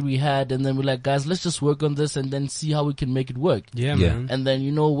out what we had, and then we're like, guys, let's just work on this and then see how we can make it work. Yeah, man. And then,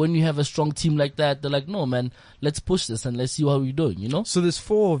 when you have a strong team like that, they're like, no, man, let's push this and let's see how we're doing, So there's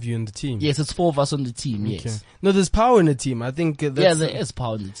 4 of you in the team? Yes, it's 4 of us on the team, Okay. yes. No, there's power in the team. I think that's... Yeah, there is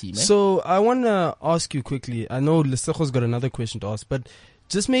power in the team, So I want to ask you quickly. I know Lesego's got another question to ask, but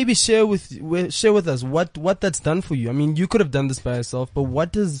just maybe share with us what that's done for you. I mean, you could have done this by yourself, but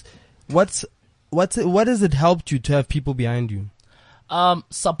what has it helped you to have people behind you?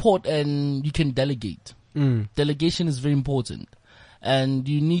 Support, and you can delegate. Delegation is very important, and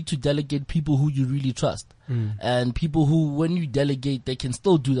you need to delegate people who you really trust, and people who, when you delegate, they can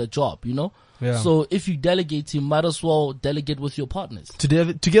still do the job. Yeah. So if you delegate, you might as well delegate with your partners.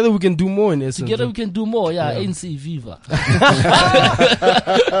 Together we can do more, in essence. Together we can do more. Yeah. ANC Viva.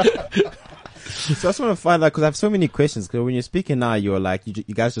 So I just want to find out, because I have so many questions. Because when you're speaking now, you're like,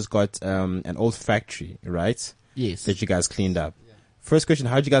 you guys just got an old factory, right? Yes. That you guys cleaned up. First question: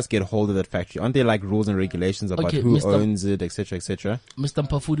 how did you guys get hold of that factory? Aren't there like rules and regulations about who owns it, etc., etc.? Mr.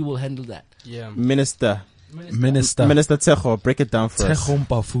 Mpafudi will handle that. Yeah. Minister Tsecho, break it down for us. Tsecho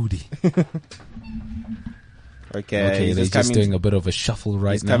Mpafudi. Okay, they're just doing a bit of a shuffle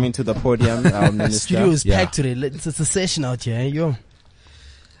right he's now. coming to the podium. Our minister. Studio is packed today. It's a session out here, yo.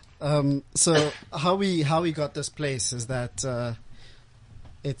 So how we got this place is that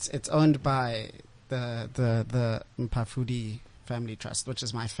it's owned by the Mpafudi Family Trust, which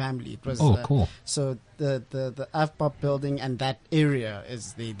is my family. It was, cool. So the AFBOP building and that area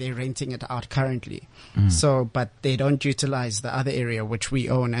they're renting it out currently. So, but they don't utilize the other area which we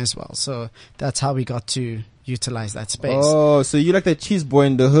own as well. So that's how we got to utilize that space. Oh, so you like the cheese boy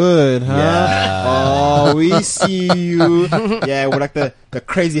in the hood, huh? Yeah. Oh, we see you. Yeah, we're like the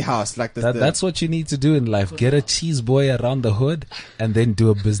crazy house, like That's what you need to do in life. Get a cheese boy around the hood and then do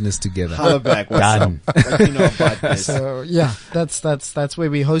a business together. Hollaback, what's Done. up? What do you know about this? So yeah, that's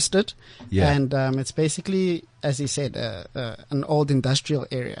where we host it. Yeah. And it's basically, as he said, an old industrial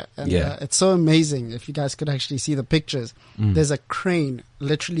area. And Yeah. it's so amazing. If you guys could actually see the pictures, there's a crane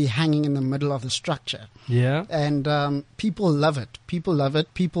literally hanging in the middle of the structure. Yeah. And people love it. People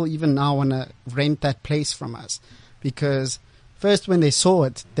even now want to rent that place from us, because first when they saw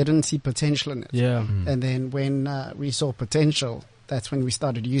it, they didn't see potential in it. Yeah. And then when we saw potential, that's when we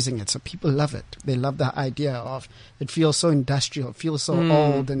started using it. So people love it. They love the idea of it feels so industrial, it feels so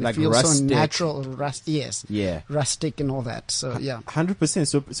old, and like it feels rustic. so natural, yes, Yeah. rustic and all that. So yeah, 100%.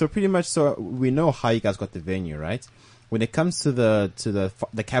 So pretty much, so we know how you guys got the venue, right? When it comes to the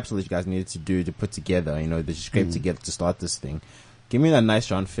capital that you guys needed to do to put together, that you scraped together to start this thing, give me that nice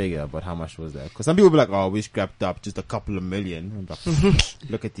round figure about how much was that? Because some people be like, oh, we scrapped up just a couple of million. I'm like,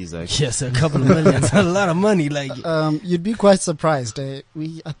 look at these. Yes, a couple of million. That's a lot of money. Like, you'd be quite surprised. I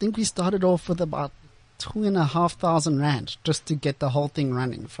think we started off with about 2,500 rand just to get the whole thing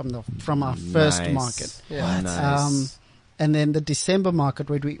running from our first market. Yeah. Nice. And then the December market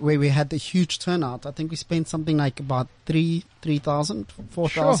where we had the huge turnout, I think we spent something like about 3,000,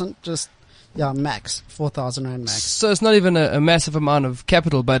 4,000, max 4,000 rand max. So it's not even a massive amount of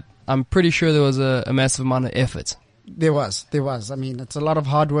capital, but I'm pretty sure there was a massive amount of effort. There was. I mean, it's a lot of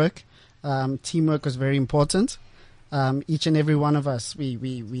hard work. Teamwork was very important. Each and every one of us,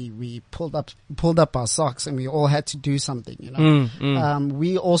 we pulled up our socks and we all had to do something,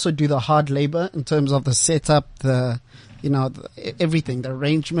 We also do the hard labor in terms of the setup, everything, the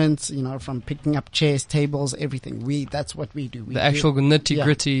arrangements, from picking up chairs, tables, everything. That's what we do. The actual nitty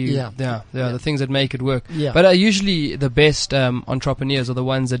gritty, the things that make it work. Yeah. But usually the best entrepreneurs are the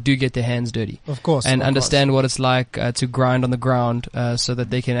ones that do get their hands dirty. Of course. And understand what it's like to grind on the ground so that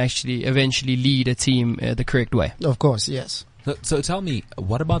they can actually eventually lead a team the correct way. Of course, yes. So tell me,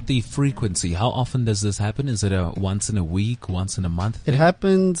 what about the frequency? How often does this happen? Is it a once in a week, once in a month thing? It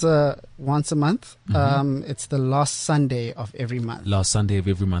happens once a month. It's the last Sunday of every month. Last Sunday of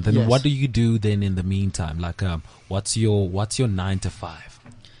every month. And Yes. what do you do then in the meantime? Like, what's your 9 to 5?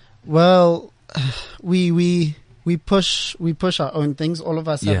 Well, we push our own things. All of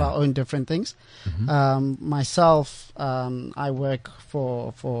us have Yeah. our own different things. Myself, I work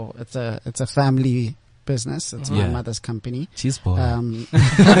for it's a family business. It's my mother's company. Cheers, boy.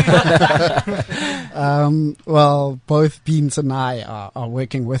 Well, both Beans and I are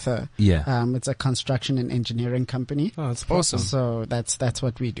working with her. Yeah. It's a construction and engineering company. oh, it's Awesome. So that's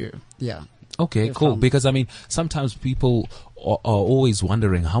what we do. Yeah. Okay, If cool. I'm- Because sometimes people are always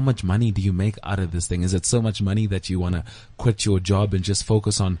wondering, how much money do you make out of this thing? Is it so much money that you want to quit your job and just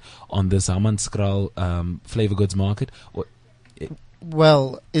focus on this Hammanskraal flavor goods market? Or,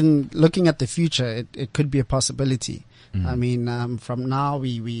 Well, in looking at the future, it could be a possibility. I mean, from now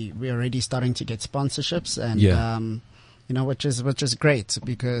we're already starting to get sponsorships, and which is great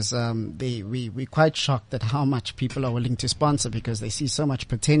because we're quite shocked at how much people are willing to sponsor because they see so much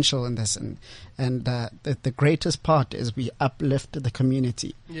potential in this, and the greatest part is we uplift the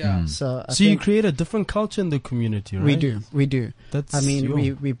community. Yeah. So I so you think create a different culture in the community, right? we do. That's I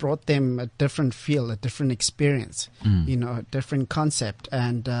mean, we brought them a different feel, a different experience, a different concept.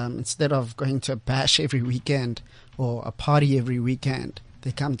 And instead of going to a bash every weekend or a party every weekend,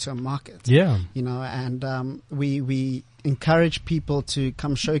 they come to a market. Yeah. And we encourage people to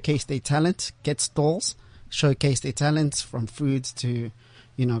come showcase their talent, get stalls, showcase their talents from foods to,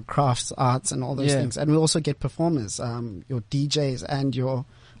 crafts, arts, and all those things. And we also get performers, your DJs and your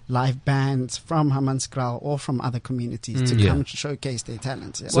live bands from Hammanskraal or from other communities to come showcase their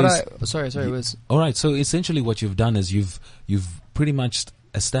talents. Yeah. So Wiz. all right. So essentially what you've done is you've pretty much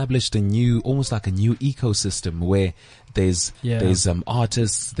established almost like a new ecosystem where there's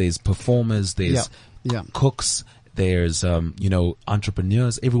artists, there's performers, there's cooks, there's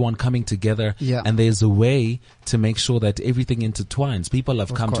entrepreneurs, everyone coming together, and there's a way to make sure that everything intertwines. People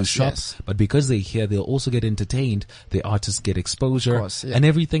have come to shop, but because they're here, they'll also get entertained. The artists get exposure, and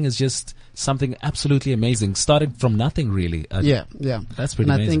everything is just something absolutely amazing, starting from nothing really. That's pretty amazing.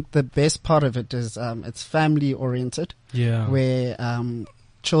 I think the best part of it is it's family oriented, where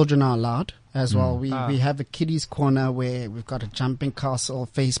children are allowed as well. We have a kiddies corner where we've got a jumping castle,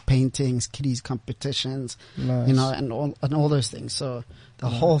 face paintings, kiddies competitions, and all those things. So the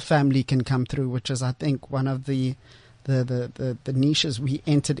whole family can come through, which is I think one of the niches we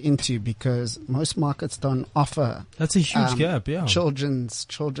entered into because most markets don't offer. That's a huge gap,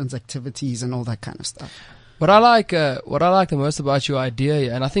 children's activities and all that kind of stuff. What I like the most about your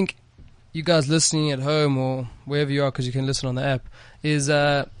idea, and I think you guys listening at home or wherever you are, because you can listen on the app, is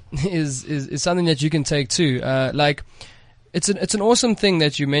something that you can take too. Like it's an awesome thing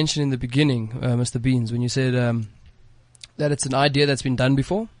that you mentioned in the beginning, Mr. Beans, when you said that it's an idea that's been done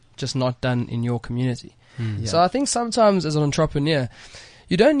before, just not done in your community. So I think sometimes as an entrepreneur,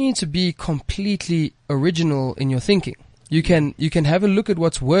 you don't need to be completely original in your thinking. You can have a look at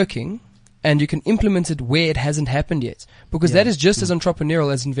what's working and you can implement it where it hasn't happened yet, because that is just as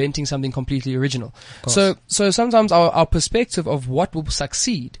entrepreneurial as inventing something completely original. So sometimes our perspective of what will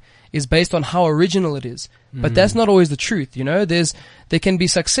succeed is based on how original it is, but that's not always the truth. There can be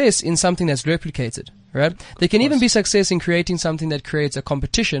success in something that's replicated, right? There can even be success in creating something that creates a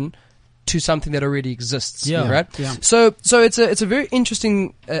competition to something that already exists, right? Yeah. So it's a very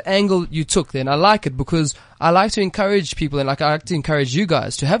interesting angle you took there, and I like it because I like to encourage people, and I like to encourage you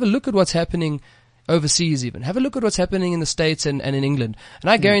guys to have a look at what's happening overseas even. Have a look at what's happening in the States and in England. And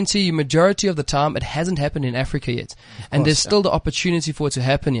I guarantee you, majority of the time, it hasn't happened in Africa yet. And there's still the opportunity for it to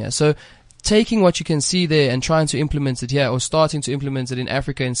happen here. So taking what you can see there and trying to implement it here, or starting to implement it in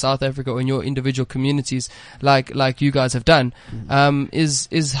Africa, in South Africa, or in your individual communities, like you guys have done,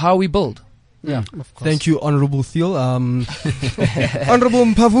 is how we build. Yeah, of course. Thank you, Honorable Thiel. Honorable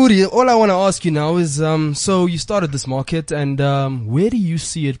Mpavuri, all I want to ask you now is, so you started this market, and where do you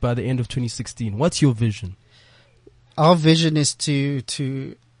see it by the end of 2016? What's your vision? Our vision is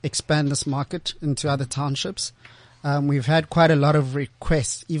to expand this market into other townships. We've had quite a lot of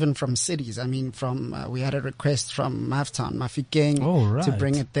requests, even from cities. I mean, we had a request from Maftown, Mafikeng, to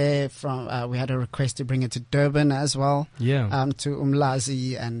bring it there. We had a request to bring it to Durban as well. Yeah. To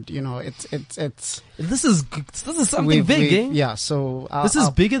Umlazi, and it's. This is something big, eh? Yeah. So this is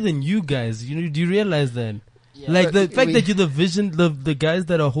bigger than you guys. Do you realize that? Yeah. Like the fact that you're the vision, the guys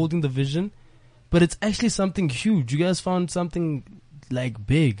that are holding the vision, but it's actually something huge. You guys found something like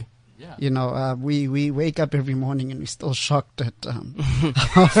big. Yeah. We wake up every morning and we're still shocked at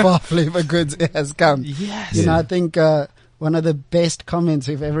how far Flavor Goods has come. Yes. I think one of the best comments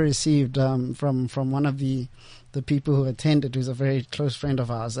we've ever received from one of the people who attended, who's a very close friend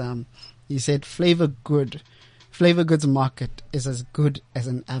of ours, he said, Flavor Goods market is as good as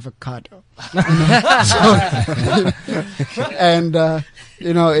an avocado. And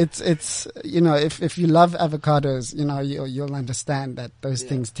it's if you love avocados, you'll understand that those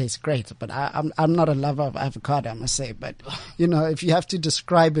things taste great. But I'm not a lover of avocado, I must say. But if you have to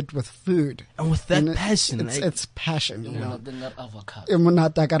describe it with food and with that passion, it's passion. They're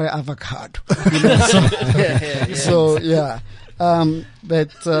not avocado. So yeah.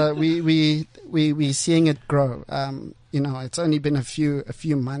 But we seeing it grow. It's only been a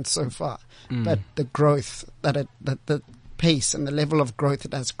few months so far, but the growth the pace and the level of growth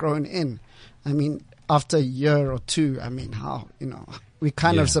it has grown in. I mean, after a year or two, I mean, how we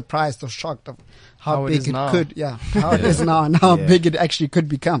kind of surprised or shocked of how big it could, how it is now and how big it actually could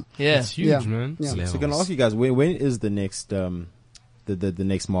become. Yeah, it's huge, man. Yeah. So I'm gonna ask you guys, when is the next the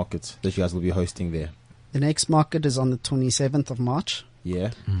next market that you guys will be hosting there? The next market is on the 27th of March.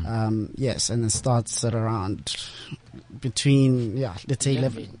 Yeah. Yes, and it starts at around between, let's say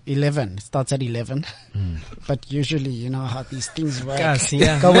 11. It starts at 11. But usually, you know how these things work. African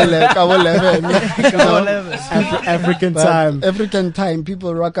time. African time,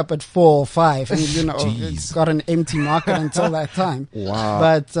 people rock up at 4 or 5. And, it's got an empty market until that time.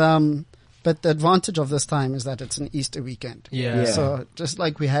 Wow. But the advantage of this time is that it's an Easter weekend. Yeah. So just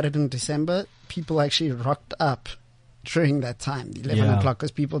like we had it in December, people actually rocked up during that time, 11 o'clock, because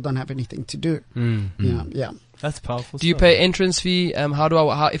people don't have anything to do. Yeah. That's powerful. Do you pay entrance fee?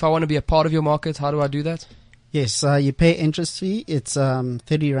 If I want to be a part of your market, how do I do that? Yes, you pay entrance fee. It's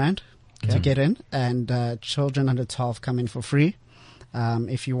 30 Rand to get in, and children under 12 come in for free.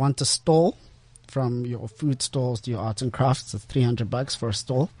 If you want a stall, from your food stalls to your arts and crafts, it's $300 for a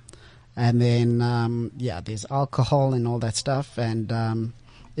stall. And then, there's alcohol and all that stuff. And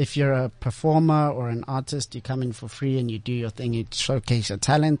if you're a performer or an artist, you come in for free and you do your thing. You showcase your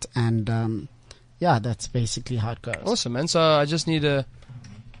talent. And, that's basically how it goes. Awesome, man. So I just need $100,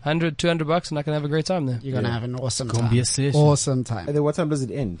 $200 and I can have a great time there. You're going to have an awesome time. Gonna be a session. Awesome time. And then what time does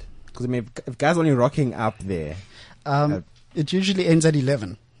it end? Because, I mean, if guys are only rocking up there. It usually ends at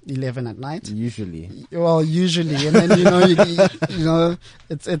 11 at night. Usually. And then,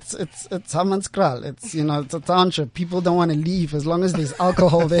 it's Hammanskraal. It's a township. People don't want to leave. As long as there's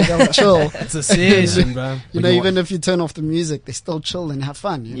alcohol there, they'll chill. It's a session, bro. Even if you turn off the music, they still chill and have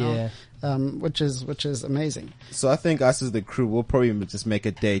fun, which is amazing. So I think us as the crew will probably just make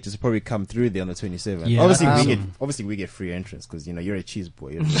a date, just probably come through there on the 27th. Yeah. Obviously we get free entrance because you're a cheese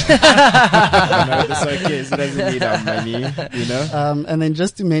boy. That's okay. So doesn't need our money. And then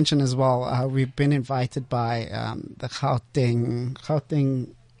just to mention as well, we've been invited by the Gauteng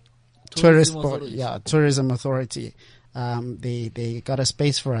Tourism Authority they got a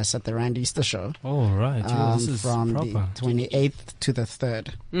space for us at the Rand Easter show. Oh, right. This is from proper. the 28th to the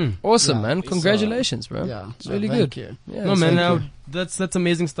 3rd. Awesome, Yeah. man. Congratulations, bro. Yeah, It's really thank good. you. Yeah, No, it's man, really good. that's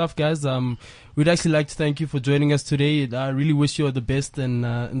amazing stuff, guys. We'd actually like to thank you for joining us today. I really wish you all the best in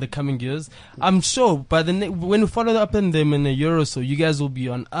the coming years. I'm sure by when we follow up on them in a year or so, you guys will be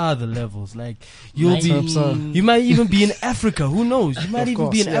on other levels. Like Let's hope so. you might even be in Africa. Who knows? You might Of even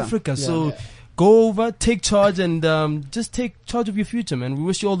be course, in yeah. Africa. Yeah. So go over, take charge, and just take charge of your future, man. We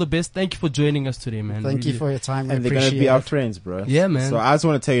wish you all the best. Thank you for joining us today, man. Thank you for your time. We And they're gonna appreciate be our it. friends, bro. Yeah, man. So I just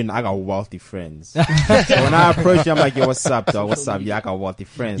want to tell you, I got wealthy friends. So when I approach you, I'm like, yo, what's up, dog? What's up? Yeah, I got wealthy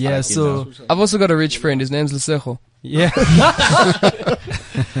friends. Yeah, Like, you so know. I've also got a rich friend. His name's Lesejo. yeah.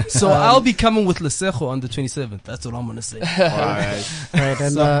 So I'll be coming with Lesejo on the 27th. That's what I'm gonna say. Alright. Right,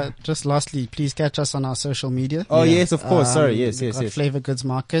 and just lastly, please catch us on our social media. Oh yes, of course. Sorry, yes, We've yes, got yes. Flavor Goods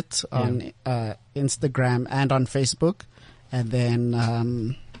Market on Instagram and on Facebook, and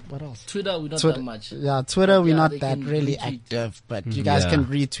then what else? Twitter, we don't Twitter- that much. Yeah, Twitter, we're Yeah, not they that can really retweet. active, but you guys Yeah. can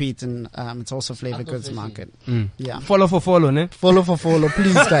retweet, and it's also Flavor Uncle Goods Fishing. Market. Yeah, Follow for follow, ne? follow for follow,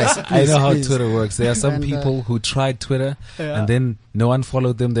 please, guys. I Please, know how please. Twitter works. There are some And, people who tried Twitter and then no one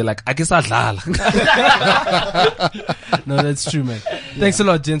followed them. They're like, I guess I'll. No, that's true, man. Thanks a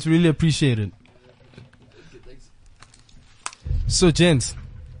lot, gents. Really appreciate it. So, gents,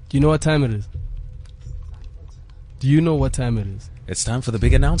 do you know what time it is? Do you know what time it is? It's time for the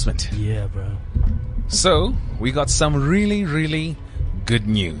big announcement. Yeah, bro. So, we got some really, really good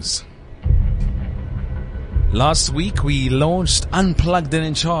news. Last week, we launched Unplugged and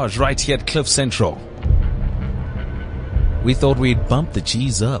In Charge right here at Cliff Central. We thought we'd bump the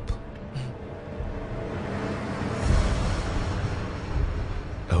cheese up.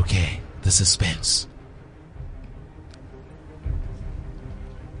 Okay, the suspense.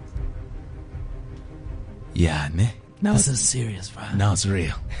 Yeah, ne? Now This is serious, bro. now it's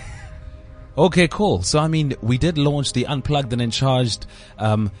real. Okay, cool. So, I mean, we did launch the Unplugged and In Charged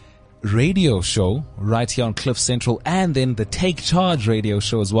radio show right here on Cliff Central, and then the Take Charge radio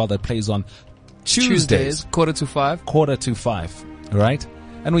show as well that plays on Tuesdays, 4:45. 4:45, right?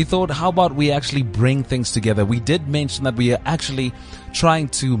 And we thought, how about we actually bring things together? We did mention that we are actually trying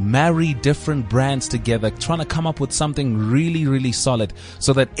to marry different brands together, trying to come up with something really, really solid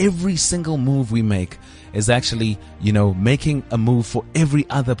so that every single move we make is actually, you know, making a move for every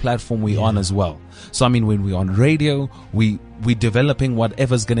other platform we're on as well. So, I mean, when we're on radio, we're developing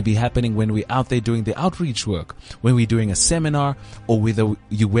whatever's going to be happening when we're out there doing the outreach work, when we're doing a seminar, or whether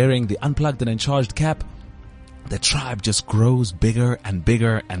you're wearing the Unplugged and In Charged cap. The tribe just grows bigger and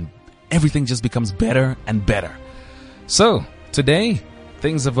bigger, and everything just becomes better and better. So today,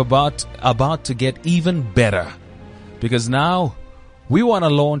 things are about to get even better, because now we want to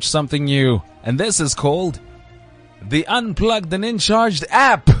launch something new, and this is called the Unplugged and In Charged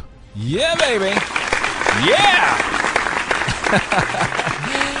app. Yeah, baby. Yeah.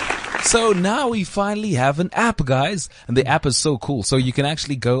 So now we finally have an app, guys, and the app is so cool. So you can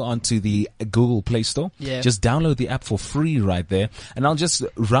actually go onto the Google Play Store. Yeah. Just download the app for free right there, and I'll just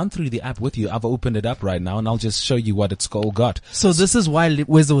run through the app with you. I've opened it up right now, and I'll just show you what it's all got. So this is why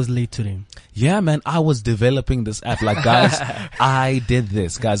Wizard was late today. Yeah, man, I was developing this app. Like, guys, I did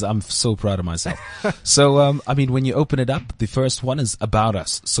this. Guys, I'm so proud of myself. So, I mean, when you open it up, the first one is about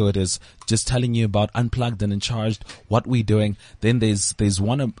us. So it is just telling you about Unplugged and In Charged, what we're doing. Then there's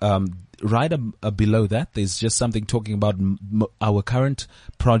one, right below that, there's just something talking about our current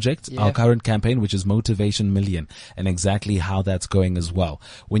project, our current campaign, which is Motivation Million, and exactly how that's going as well.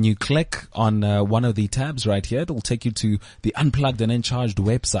 When you click on one of the tabs right here, it'll take you to the Unplugged and In Charged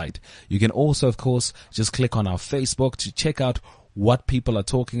website. You can also, of course, just click on our Facebook to check out what people are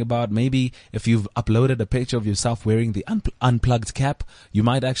talking about. Maybe if you've uploaded a picture of yourself wearing the unplugged cap, you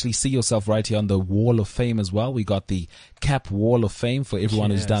might actually see yourself right here on the Wall of Fame as well. We got the Cap Wall of Fame for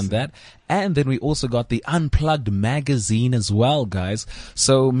everyone who's done that. And then we also got the Unplugged magazine as well, guys.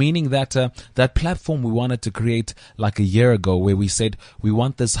 So meaning that that platform we wanted to create like a year ago, where we said we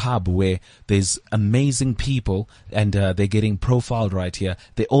want this hub where there's amazing people and they're getting profiled right here.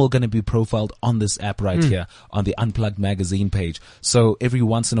 They're all going to be profiled on this app right here on the Unplugged magazine page. So every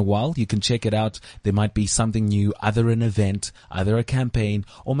once in a while you can check it out. There might be something new, either an event, either a campaign,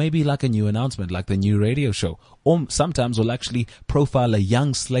 or maybe like a new announcement, like the new radio show. Or sometimes we'll actually profile a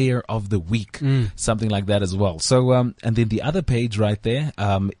young slayer of the week, something like that as well. So, and then the other page right there,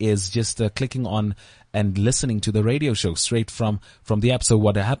 is just clicking on and listening to the radio show straight from the app. So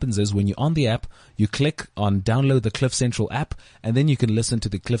what happens is when you're on the app, you click on download the Cliff Central app, and then you can listen to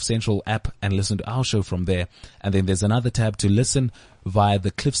the Cliff Central app and listen to our show from there. And then there's another tab to listen via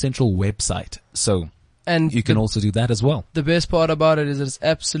the Cliff Central website. So And you can also do that as well. the best part about it is that it's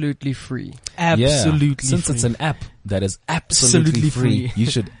absolutely free. Absolutely. Since free. it's an app that is absolutely Absolutely free, you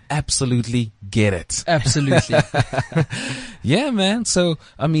should absolutely get it. Absolutely. Yeah, man. So,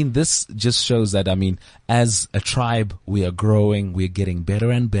 I mean, this just shows that, I mean, as a tribe, we are growing, we're getting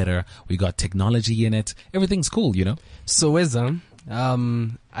better and better. We got technology in it. Everything's cool, you know? So, Weza,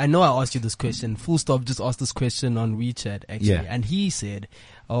 I know I asked you this question. Full Stop just asked this question on WeChat, actually. Yeah. And he said,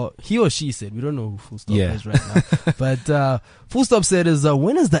 or he or she said, we don't know who Full Stop Yeah. is right now. But Full Stop said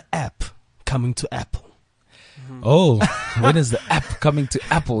when is the app coming to Apple? Oh, when is the app coming to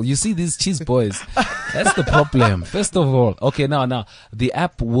Apple? You see these cheese boys. That's the problem. First of all, okay, now, the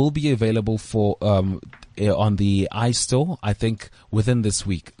app will be available for, on the iStore, I think, within this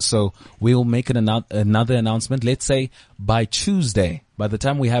week. So we'll make another announcement. Let's say by Tuesday, by the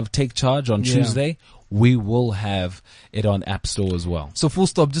time we have Take Charge on Tuesday, we will have it on App Store as well. So Full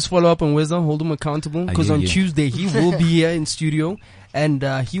Stop, just follow up on Weza, hold him accountable, because on Tuesday he will be here in studio, and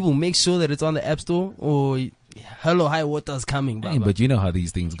he will make sure that it's on the App Store, or Hello High Water's coming. Hey, but you know how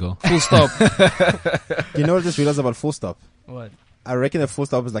these things go. Full Stop. You know what I just realized about Full Stop? What? I reckon that Full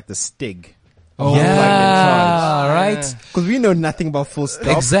Stop is like the Stig. Oh, Yeah, right. Because we know nothing about Full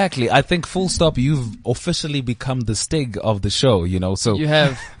Stop. Exactly. I think Full Stop, you've officially become the Stig of the show, you know. So You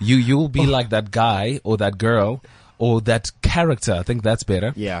have. you'll be like that guy or that girl or that character. I think that's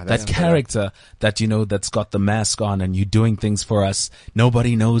better. Yeah, that that's better. character that, you know, that's got the mask on and you're doing things for us.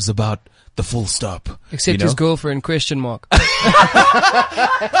 Nobody knows about the Full Stop. Except you know? his girlfriend, question mark.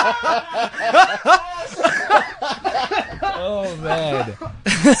 Oh man.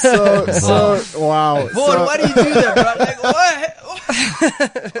 So wow. So, why do you do that, bro? Like, what?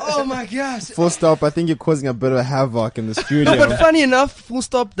 Oh my gosh. Full Stop, I think you're causing a bit of havoc in the studio. But funny enough, Full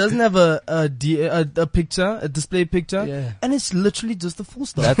Stop doesn't have a picture, a display picture, Yeah. and it's literally just a Full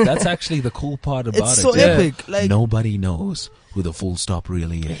Stop. That's actually the cool part about It's it. so yeah. epic. Like, Nobody knows who the Full Stop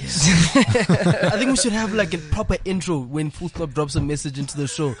really is. I think we should have like a proper intro when Full Stop drops a message into the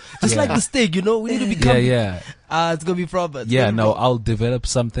show. Just like the Stig, you know, we need to become. Yeah. It's gonna be proper. It's Yeah, gonna be no, proper. I'll develop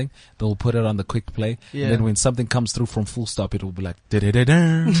something. They'll put it on the quick play. Yeah. And then when something comes through from Full Stop, it will be like,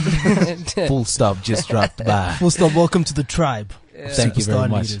 da-da-da-da. Full Stop just dropped by. Full Stop, welcome to the tribe. Thank you very Superstar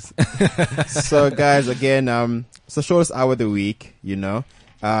much. leaders. So guys, again, it's the shortest hour of the week, you know.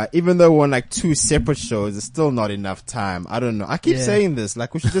 Even though we're on like 2 separate shows, it's still not enough time. I don't know. I keep saying this.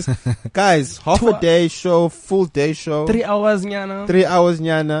 Like, we should just, guys, half a day show, full day show. 3 hours, Nyana. 3 hours,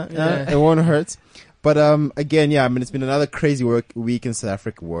 Nyana. It won't hurt. But, again, yeah, I mean, it's been another crazy week in South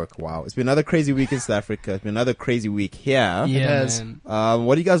Africa. Wow. It's been another crazy week in South Africa. It's been another crazy week here. Yeah, has. man.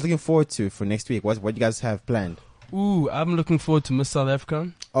 What are you guys looking forward to for next week? What do you guys have planned? Ooh, I'm looking forward to Miss South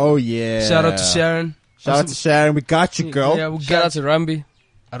Africa. Oh, yeah. Shout out to Sharon. Shout out to Sharon. We got you, girl. Yeah, we Shout out got. to Rambi.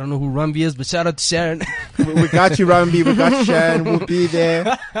 I don't know who Rumby is, but shout out to Sharon. We got you, Rambi. We got Sharon. We'll be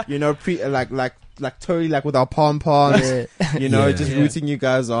there. You know, totally like with our pom-poms. You know, just rooting you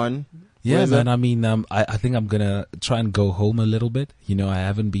guys on. Yeah, Where's man. it? I mean, I think I'm gonna try and go home a little bit. You know, I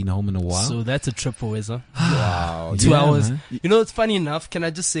haven't been home in a while. So that's a trip for Weza. Wow. 2 Yeah, hours. man. You know, it's funny enough. Can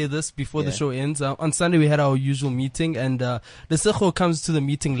I just say this before the show ends? On Sunday, we had our usual meeting, and Lesego comes to the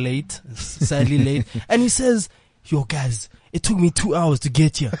meeting late, sadly late, and he says, yo, guys, it took me 2 hours to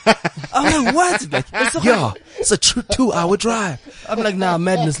get here. I'm like, what? Like, Yeah, it's a 2-hour drive. I'm like, nah,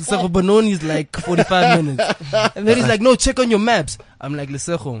 madness. Lesego Benoni's like 45 minutes. And then he's like, no, check on your maps. I'm like,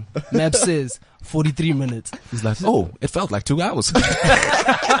 Lesego, map says 43 minutes. He's like, oh, it felt like 2 hours.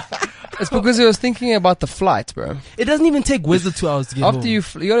 It's because he was thinking about the flight, bro. It doesn't even take Weza 2 hours to get After home. you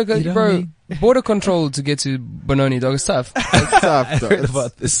gotta go, You know bro. what I mean? Border control to get to Benoni, dog. It's tough. It's tough, though.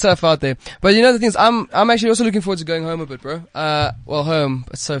 It's tough out there. But you know the things. I'm actually also looking forward to going home a bit, bro. Well, home.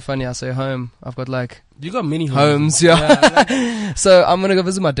 It's so funny. I say home. I've got like You got many homes, yeah. So I'm gonna go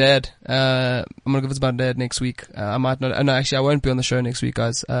visit my dad. I'm gonna go visit my dad next week. I might not. No, actually, I won't be on the show next week,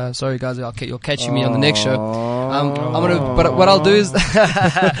 guys. Sorry, guys. You'll catch me on the next show. I'm gonna. But what I'll do is,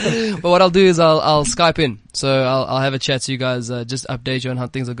 I'll Skype in. So I'll have a chat to you guys. Just update you on how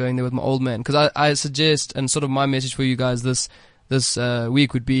things are going there with my old man. Because I suggest, and sort of my message for you guys this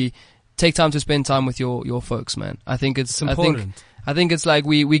week would be, take time to spend time with your folks, man. I think it's important. I think it's like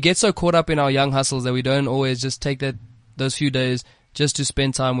we get so caught up in our young hustles that we don't always just take those few days just to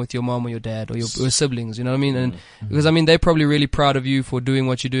spend time with your mom or your dad or your siblings, you know what I mean? And because I mean, they're probably really proud of you for doing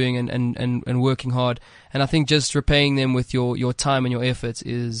what you're doing and working hard. And I think just repaying them with your time and your efforts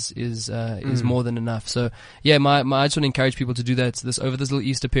is more than enough. So yeah, I just want to encourage people to do that over this little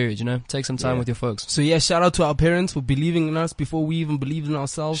Easter period, you know, take some time with your folks. So yeah, shout out to our parents for believing in us before we even believed in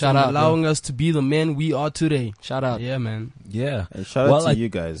ourselves. Shout out, allowing us to be the men we are today. Shout out. Yeah, man. Yeah. And shout out to you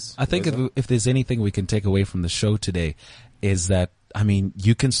guys. I think if there's anything we can take away from the show today is that, I mean,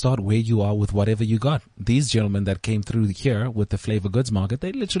 you can start where you are with whatever you got. These gentlemen that came through here with the Flavor Goods Market,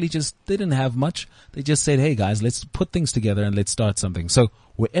 they literally they didn't have much. They just said, hey guys, let's put things together and let's start something. So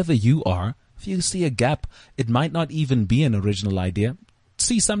wherever you are, if you see a gap, it might not even be an original idea.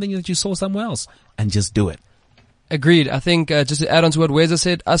 See something that you saw somewhere else and just do it. Agreed. I think just to add on to what Weza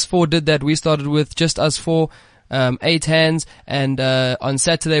said, us four did that. We started with just us four. 8 hands, and on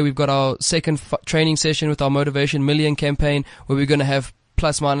Saturday we've got our second training session with our Motivation Million campaign, where we're going to have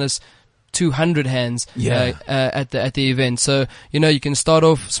plus minus 200 hands at the event. So you know, you can start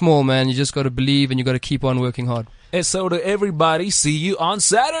off small, man. You just got to believe, and you got to keep on working hard. And so to everybody, see you on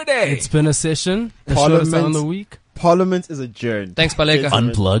Saturday. It's been a session. Parliament on the week. Parliament is adjourned. Thanks, Baleka.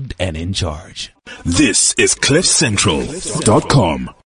 Unplugged and in charge. This is CliffCentral.com.